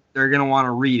they're gonna want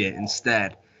to read it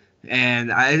instead. And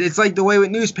it's like the way with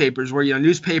newspapers, where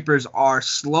newspapers are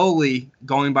slowly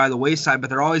going by the wayside, but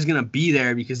they're always gonna be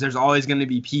there because there's always gonna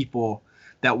be people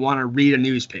that want to read a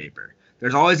newspaper.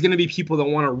 There's always going to be people that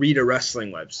want to read a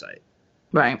wrestling website.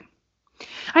 Right.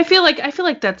 I feel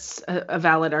like that's a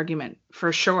valid argument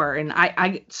for sure. And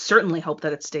I certainly hope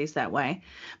that it stays that way.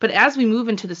 But as we move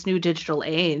into this new digital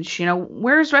age,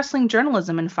 where's wrestling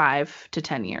journalism in 5 to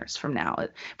 10 years from now?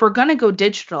 If we're going to go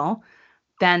digital,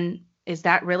 then is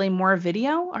that really more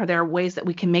video? Are there ways that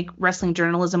we can make wrestling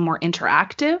journalism more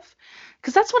interactive?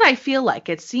 Because that's what I feel like.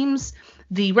 It seems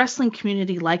the wrestling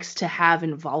community likes to have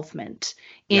involvement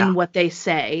in what they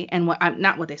say and what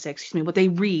they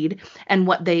read and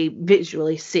what they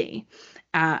visually see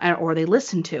or they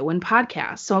listen to in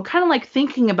podcasts. So kind of like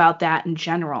thinking about that in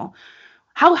general.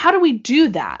 How do we do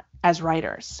that as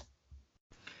writers?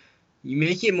 You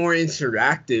make it more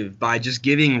interactive by just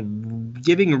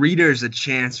giving readers a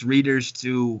chance,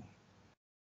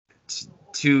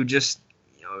 to just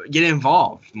get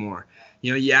involved more.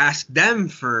 You ask them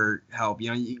for help.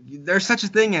 There's such a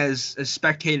thing as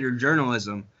spectator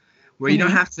journalism, where you don't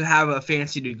have to have a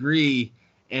fancy degree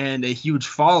and a huge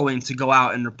following to go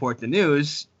out and report the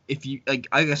news. if you like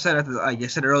I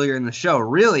said earlier in the show,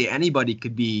 really anybody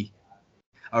could be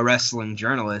a wrestling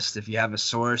journalist if you have a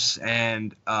source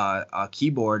and a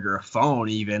keyboard or a phone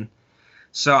even.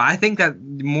 So I think that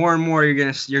more and more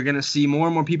you're gonna see more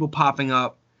and more people popping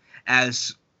up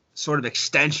as sort of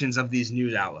extensions of these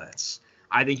news outlets.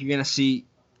 I think you're gonna see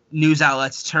news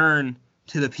outlets turn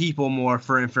to the people more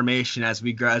for information as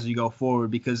we go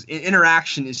forward, because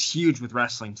interaction is huge with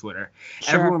wrestling Twitter.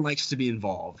 Sure. Everyone likes to be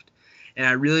involved, and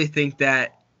I really think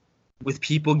that with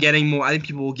people getting more, I think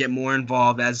people will get more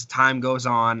involved as time goes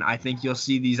on. I think you'll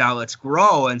see these outlets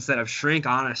grow instead of shrink.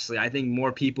 Honestly, I think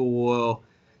more people will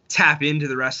tap into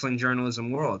the wrestling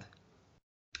journalism world.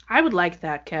 I would like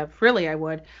that, Kev. Really, I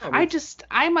would.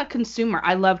 I'm a consumer.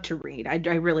 I love to read. I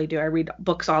really do. I read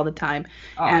books all the time.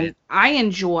 And I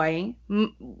enjoy,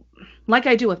 like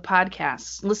I do with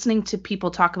podcasts, listening to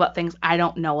people talk about things I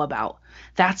don't know about.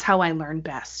 That's how I learn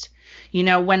best. You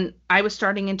know, when I was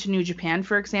starting into New Japan,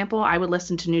 for example, I would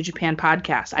listen to New Japan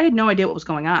podcasts. I had no idea what was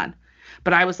going on.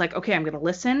 But I was like, okay, I'm going to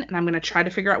listen and I'm going to try to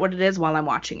figure out what it is while I'm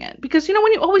watching it. Because, you know,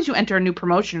 when you enter a new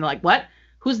promotion, you're like, what?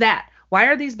 Who's that? Why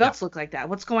are these belts look like that?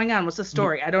 What's going on? What's the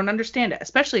story? I don't understand it,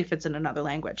 especially if it's in another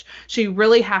language. So you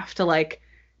really have to like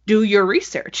do your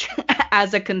research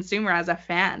as a consumer, as a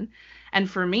fan. And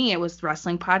for me, it was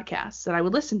wrestling podcasts that I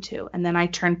would listen to. And then I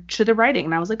turned to the writing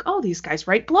and I was like, oh, these guys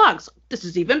write blogs. This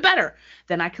is even better.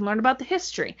 Then I can learn about the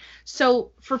history.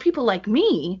 So for people like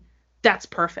me, that's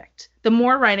perfect. The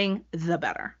more writing, the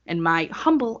better, in my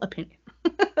humble opinion.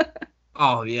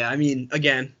 Oh, yeah. I mean,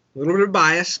 again, a little bit of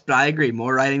bias, but I agree.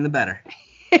 More writing, the better.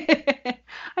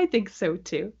 I think so,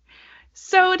 too.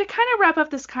 So to kind of wrap up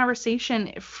this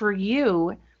conversation for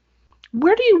you,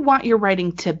 where do you want your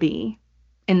writing to be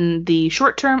in the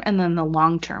short term and then the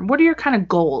long term? What are your kind of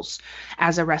goals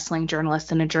as a wrestling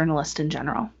journalist and a journalist in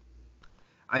general?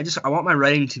 I want my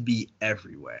writing to be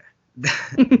everywhere.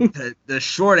 the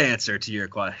short answer to your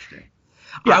question.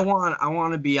 Yeah. I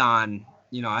want to be on,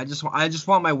 you know, I just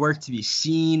want my work to be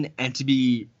seen and to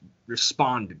be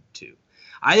responded to.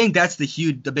 I think that's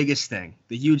the biggest thing.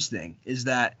 The huge thing is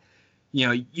that, you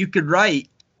know, you could write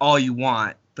all you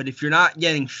want, but if you're not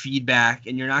getting feedback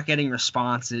and you're not getting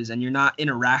responses and you're not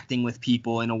interacting with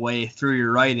people in a way through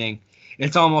your writing,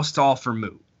 it's almost all for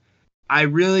moot. I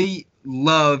really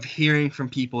love hearing from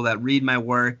people that read my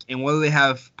work, and whether they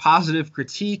have positive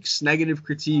critiques, negative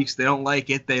critiques, they don't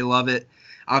like it, they love it.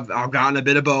 I've gotten a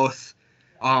bit of both.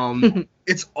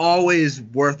 It's always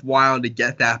worthwhile to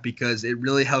get that because it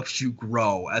really helps you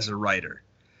grow as a writer,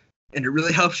 and it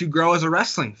really helps you grow as a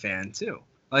wrestling fan too.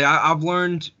 Like I've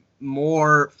learned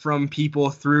more from people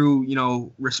through, you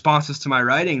know, responses to my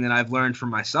writing than I've learned from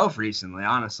myself recently,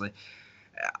 honestly.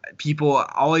 People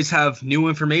always have new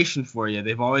information for you.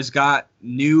 They've always got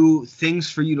new things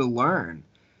for you to learn.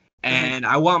 And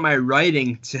I want my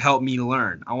writing to help me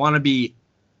learn. I want to be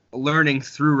learning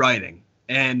through writing.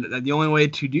 And the only way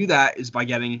to do that is by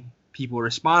getting people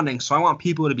responding. So I want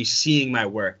people to be seeing my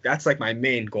work. That's like my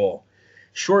main goal,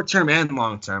 short term and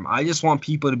long term. I just want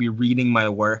people to be reading my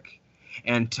work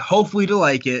and to hopefully to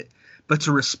like it, but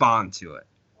to respond to it.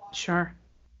 Sure.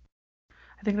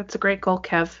 I think that's a great goal,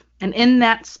 Kev. And in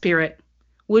that spirit,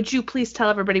 would you please tell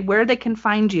everybody where they can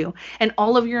find you and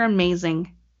all of your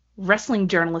amazing wrestling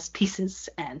journalist pieces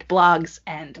and blogs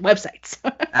and websites?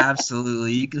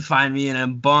 Absolutely. You can find me in a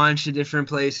bunch of different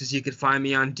places. You can find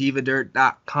me on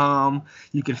divadirt.com.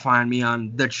 You can find me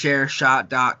on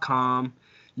thechairshot.com.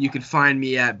 You can find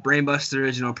me at Brainbuster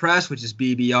Original Press, which is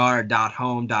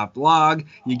bbr.home.blog.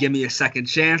 You give me a second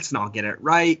chance and I'll get it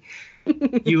right.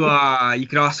 You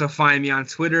can also find me on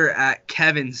Twitter at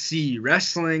Kevin C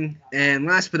Wrestling, and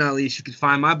last but not least, you can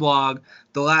find my blog,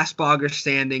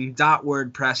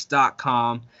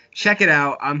 thelastbloggerstanding.wordpress.com. Check it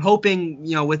out. I'm hoping,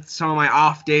 you know, with some of my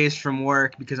off days from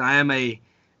work, because I am a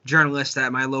journalist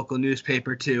at my local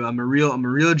newspaper too. I'm a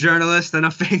real journalist and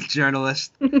a fake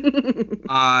journalist.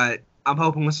 I'm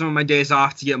hoping with some of my days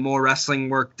off to get more wrestling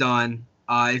work done.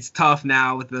 It's tough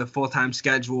now with the full-time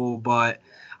schedule, but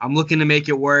I'm looking to make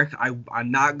it work. I'm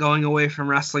not going away from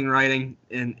wrestling writing.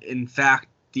 And in fact,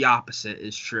 the opposite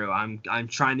is true. I'm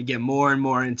trying to get more and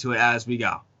more into it as we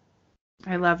go.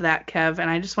 I love that, Kev.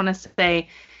 And I just want to say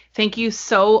thank you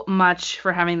so much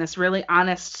for having this really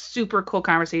honest, super cool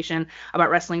conversation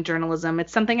about wrestling journalism.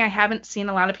 It's something I haven't seen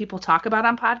a lot of people talk about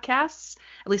on podcasts,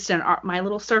 at least in my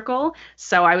little circle.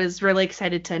 So I was really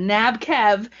excited to nab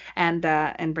Kev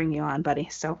and bring you on, buddy.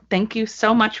 So thank you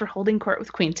so much for holding court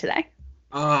with Queen today.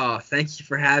 Oh, thank you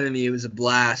for having me. It was a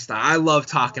blast. I love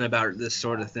talking about this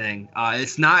sort of thing.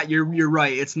 It's not, you're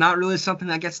right. It's not really something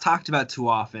that gets talked about too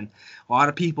often. A lot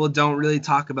of people don't really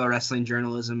talk about wrestling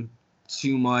journalism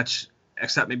too much.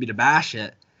 except maybe to bash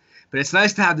it. But it's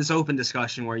nice to have this open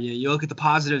discussion where you look at the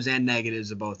positives and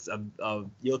negatives of both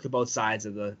you look at both sides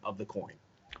of the coin.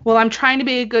 Well, I'm trying to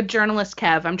be a good journalist,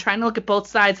 Kev. I'm trying to look at both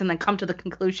sides and then come to the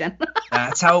conclusion.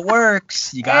 That's how it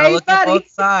works. You gotta look at both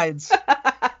sides.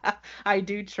 I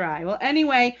do try. Well,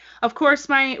 anyway, of course,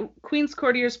 my Queen's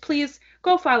Courtiers, please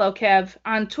go follow Kev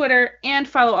on Twitter and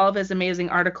follow all of his amazing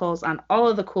articles on all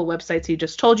of the cool websites he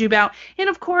just told you about. And,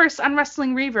 of course, on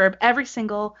Wrestling Reverb every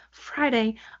single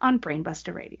Friday on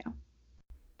Brainbuster Radio.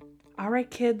 All right,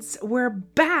 kids, we're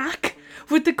back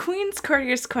with the Queen's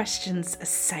Courtiers Questions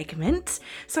segment.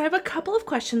 So I have a couple of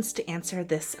questions to answer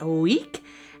this week.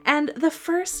 And the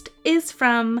first is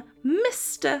from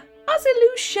Mr.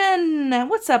 Ozzy.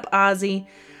 What's up, Ozzy?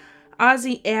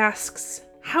 Ozzy asks,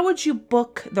 how would you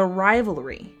book the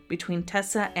rivalry between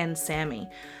Tessa and Sammy?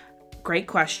 Great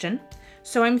question.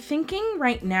 So I'm thinking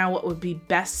right now what would be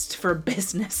best for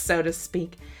business, so to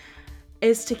speak,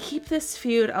 is to keep this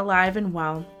feud alive and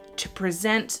well, to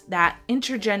present that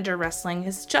intergender wrestling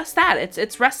is just that.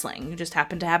 It's wrestling. You just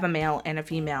happen to have a male and a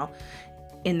female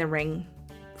in the ring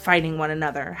fighting one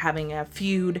another, having a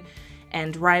feud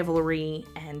and rivalry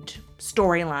and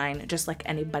storyline just like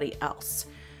anybody else.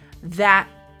 That,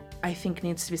 I think,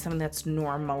 needs to be something that's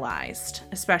normalized,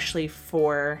 especially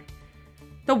for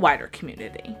the wider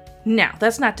community. Now,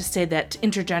 that's not to say that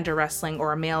intergender wrestling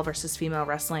or male versus female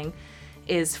wrestling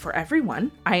is for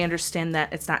everyone. I understand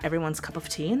that it's not everyone's cup of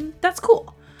tea, and that's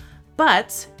cool.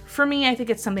 But for me, I think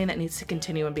it's something that needs to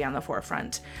continue and be on the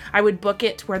forefront. I would book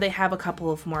it where they have a couple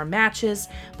of more matches,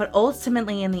 but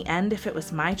ultimately in the end, if it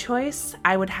was my choice,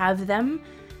 I would have them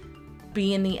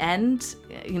be in the end,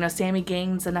 Sammy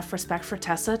gains enough respect for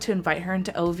Tessa to invite her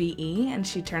into OVE, and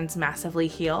she turns massively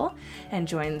heel and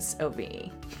joins OVE.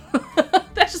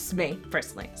 That's just me,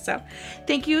 personally. So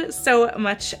thank you so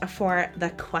much for the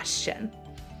question.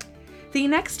 The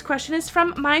next question is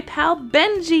from my pal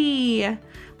Benji.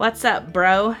 What's up,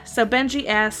 bro? So Benji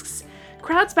asks,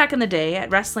 crowds back in the day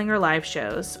at wrestling or live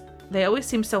shows, they always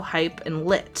seem so hype and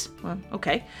lit. Well,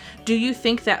 okay. Do you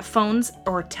think that phones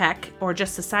or tech or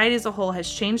just society as a whole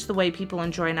has changed the way people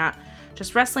enjoy not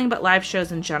just wrestling but live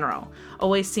shows in general?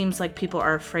 Always seems like people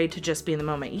are afraid to just be in the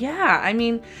moment. Yeah, I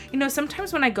mean,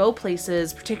 sometimes when I go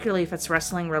places, particularly if it's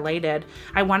wrestling related,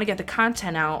 I want to get the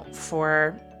content out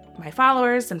for my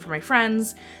followers and for my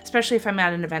friends, especially if I'm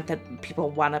at an event that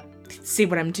people want to see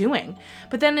what I'm doing.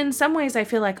 But then in some ways I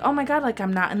feel like, oh my God, like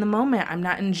I'm not in the moment. I'm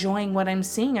not enjoying what I'm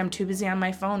seeing. I'm too busy on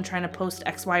my phone trying to post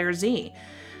X, Y, or Z.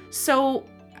 So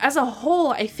as a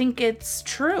whole, I think it's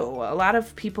true. A lot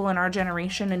of people in our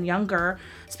generation and younger,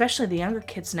 especially the younger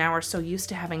kids now, are so used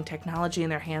to having technology in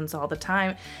their hands all the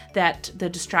time that the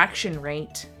distraction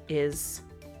rate is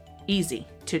easy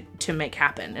to make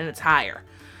happen, and it's higher.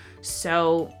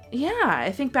 So yeah,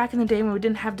 I think back in the day when we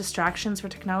didn't have distractions for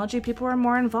technology, people were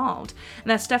more involved. And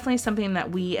that's definitely something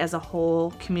that we as a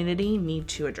whole community need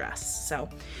to address. So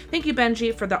thank you,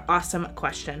 Benji, for the awesome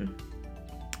question.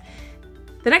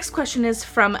 The next question is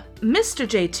from Mr.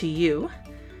 JTU.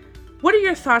 What are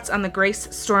your thoughts on the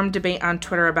Grace Storm debate on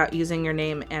Twitter about using your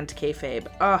name and kayfabe?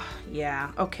 Oh,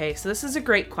 yeah. Okay, so this is a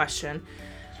great question.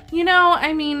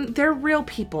 They're real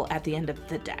people at the end of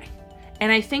the day.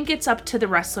 And I think it's up to the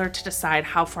wrestler to decide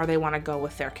how far they want to go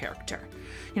with their character.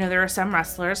 There are some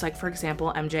wrestlers, like for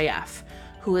example, MJF,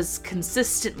 who is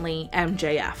consistently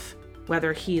MJF,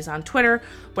 whether he's on Twitter,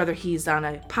 whether he's on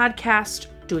a podcast,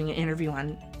 doing an interview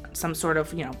on some sort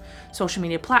of, social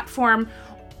media platform,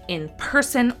 in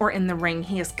person or in the ring,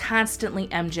 he is constantly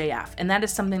MJF. And that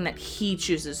is something that he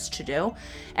chooses to do.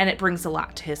 And it brings a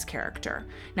lot to his character.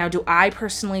 Now, do I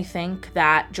personally think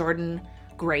that Jordynne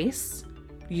Grace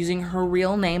using her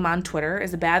real name on Twitter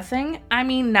is a bad thing? I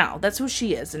mean, no, that's who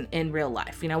she is in real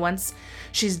life. Once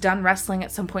she's done wrestling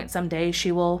at some point someday,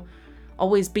 she will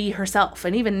always be herself.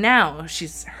 And even now,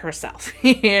 she's herself,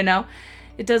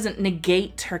 It doesn't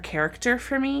negate her character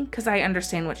for me because I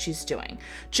understand what she's doing.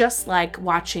 Just like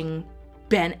watching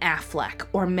Ben Affleck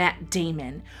or Matt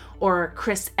Damon or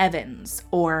Chris Evans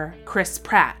or Chris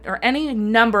Pratt or any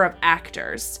number of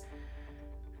actors,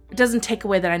 it doesn't take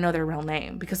away that I know their real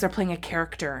name because they're playing a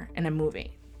character in a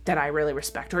movie that I really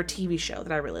respect or a TV show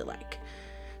that I really like.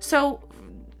 So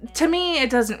to me,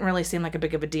 it doesn't really seem like a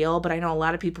big of a deal, but I know a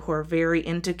lot of people who are very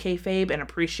into kayfabe and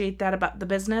appreciate that about the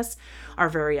business are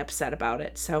very upset about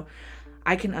it. So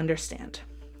I can understand.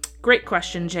 Great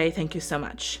question, Jay. Thank you so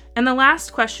much. And the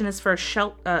last question is from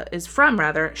Shelton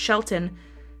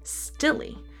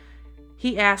Stilley.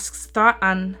 He asks thoughts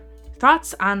on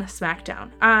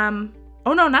SmackDown.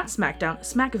 Oh no, not SmackDown,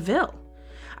 Smackville.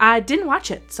 I didn't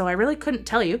watch it, so I really couldn't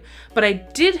tell you, but I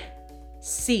did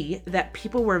see that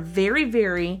people were very,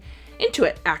 very into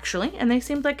it, actually, and they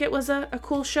seemed like it was a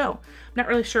cool show. I'm not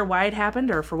really sure why it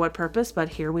happened or for what purpose, but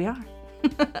here we are.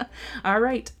 All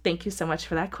right. Thank you so much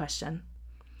for that question.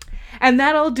 And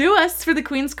that'll do us for the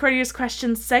Queen's Courtier's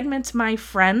Questions segment, my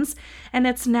friends. And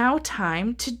it's now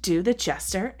time to do the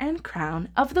Jester and Crown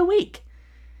of the Week.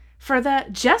 For the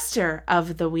Jester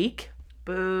of the Week,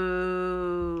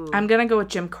 boo, I'm going to go with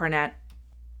Jim Cornette.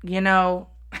 You know,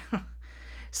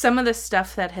 some of the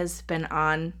stuff that has been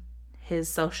on his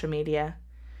social media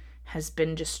has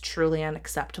been just truly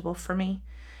unacceptable for me.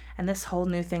 And this whole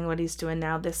new thing, what he's doing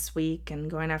now this week and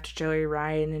going after Joey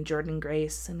Ryan and Jordan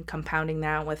Grace and compounding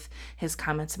that with his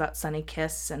comments about Sonny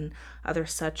Kiss and other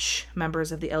such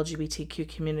members of the LGBTQ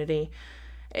community,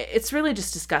 it's really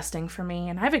just disgusting for me,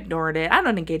 and I've ignored it. I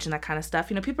don't engage in that kind of stuff.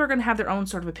 You know, people are going to have their own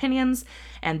sort of opinions,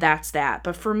 and that's that.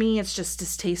 But for me, it's just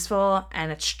distasteful,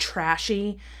 and it's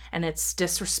trashy, and it's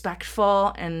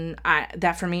disrespectful, and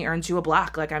that for me earns you a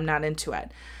block. Like, I'm not into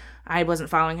it. I wasn't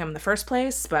following him in the first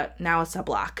place, but now it's a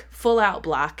block. Full-out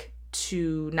block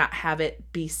to not have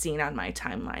it be seen on my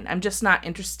timeline. I'm just not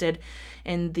interested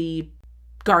in the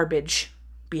garbage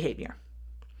behavior.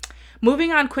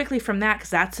 Moving on quickly from that,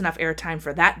 because that's enough airtime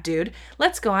for that dude,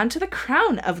 let's go on to the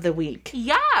Crown of the Week.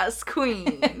 Yes,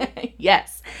 Queen.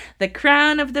 Yes, the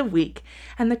Crown of the Week.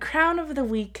 And the Crown of the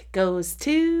Week goes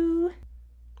to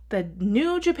the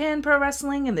New Japan Pro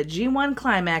Wrestling and the G1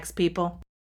 Climax, people.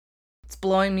 It's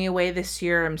blowing me away this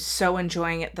year. I'm so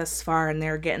enjoying it thus far, and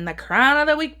they're getting the Crown of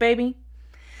the Week, baby.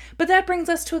 But that brings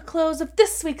us to a close of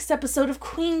this week's episode of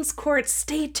Queen's Court.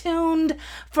 Stay tuned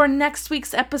for next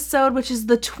week's episode, which is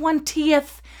the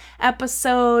 20th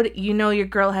episode. You know your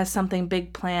girl has something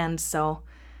big planned, so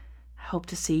I hope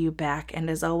to see you back. And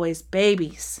as always,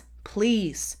 babies,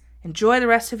 please enjoy the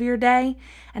rest of your day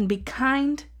and be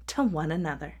kind to one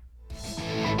another.